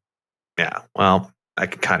that. Yeah, well, I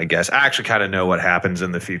can kind of guess. I actually kind of know what happens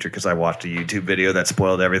in the future because I watched a YouTube video that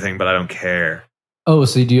spoiled everything, but I don't care. Oh,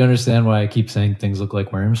 so do you understand why I keep saying things look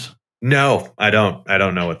like worms? No, I don't. I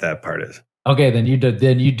don't know what that part is. Okay, then you don't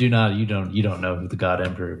know who the God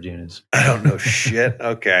Emperor of Dune is. I don't know shit.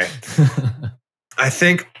 Okay. I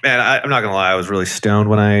think, man, I'm not gonna lie, I was really stoned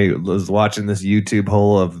when I was watching this YouTube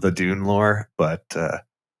hole of the Dune lore. But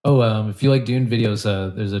if you like Dune videos,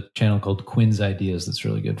 there's a channel called Quinn's Ideas that's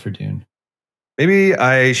really good for Dune. Maybe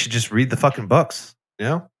I should just read the fucking books. You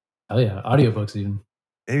know? Hell yeah, audiobooks even.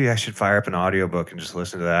 Maybe I should fire up an audiobook and just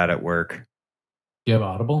listen to that at work. Do you have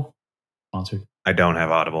Audible? Sponsored. I don't have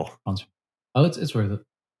Audible. Sponsored. Oh, it's worth it.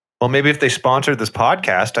 Well, maybe if they sponsored this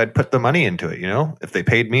podcast, I'd put the money into it, you know? If they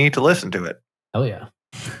paid me to listen to it. Hell yeah.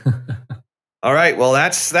 All right. Well,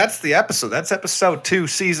 that's the episode. That's episode 2,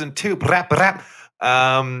 season 2.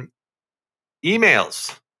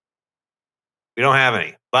 Emails. We don't have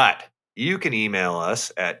any, but you can email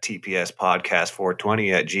us at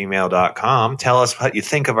tpspodcast420@gmail.com. Tell us what you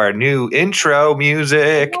think of our new intro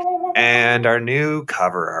music and our new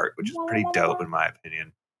cover art, which is pretty dope in my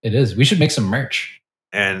opinion. It is. We should make some merch.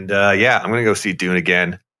 And yeah, I'm going to go see Dune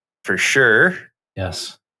again for sure.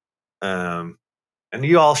 Yes. And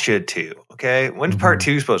you all should too. Okay. When's part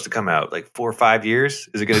 2 supposed to come out? Like 4 or 5 years?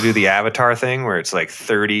 Is it going to do the Avatar thing where it's like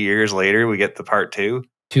 30 years later we get the part 2?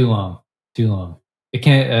 Too long. It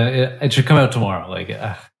can't. It should come out tomorrow. Like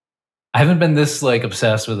I haven't been this like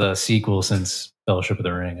obsessed with a sequel since Fellowship of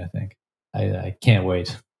the Ring. I think I can't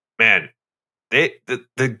wait. Man,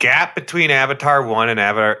 the gap between Avatar 1 and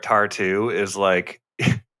Avatar 2 is like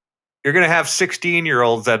you're going to have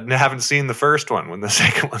 16-year-olds that haven't seen the first one when the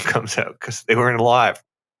second one comes out because they weren't alive.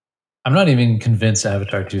 I'm not even convinced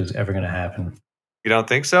Avatar 2 is ever going to happen. You don't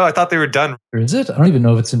think so? I thought they were done. Or is it? I don't even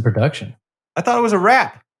know if it's in production. I thought it was a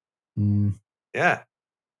wrap. Yeah.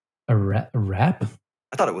 A rap? I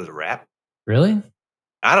thought it was a rap. Really?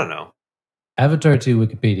 I don't know. Avatar 2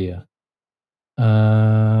 Wikipedia.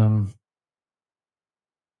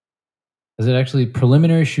 Is it actually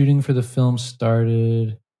preliminary shooting for the film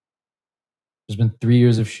started? There's been 3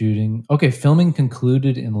 years of shooting. Okay, filming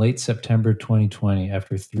concluded in late September 2020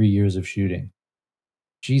 after 3 years of shooting.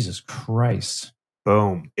 Jesus Christ.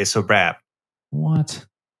 Boom. It's a wrap. What?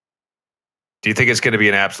 Do you think it's going to be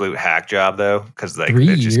an absolute hack job, though? Because like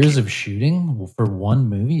 3 years of shooting for one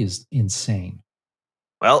movie is insane.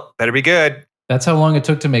 Well, better be good. That's how long it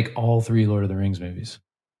took to make all 3 Lord of the Rings movies.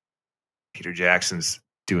 Peter Jackson's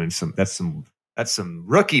doing that's some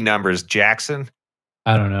rookie numbers, Jackson.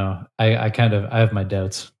 I don't know. I have my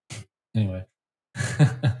doubts. Anyway.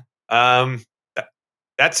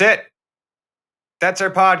 That's it. That's our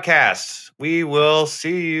podcast. We will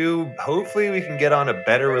see you. Hopefully we can get on a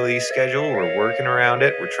better release schedule. We're working around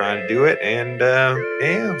it. We're trying to do it. And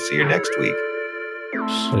yeah, see you next week.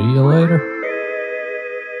 See you later.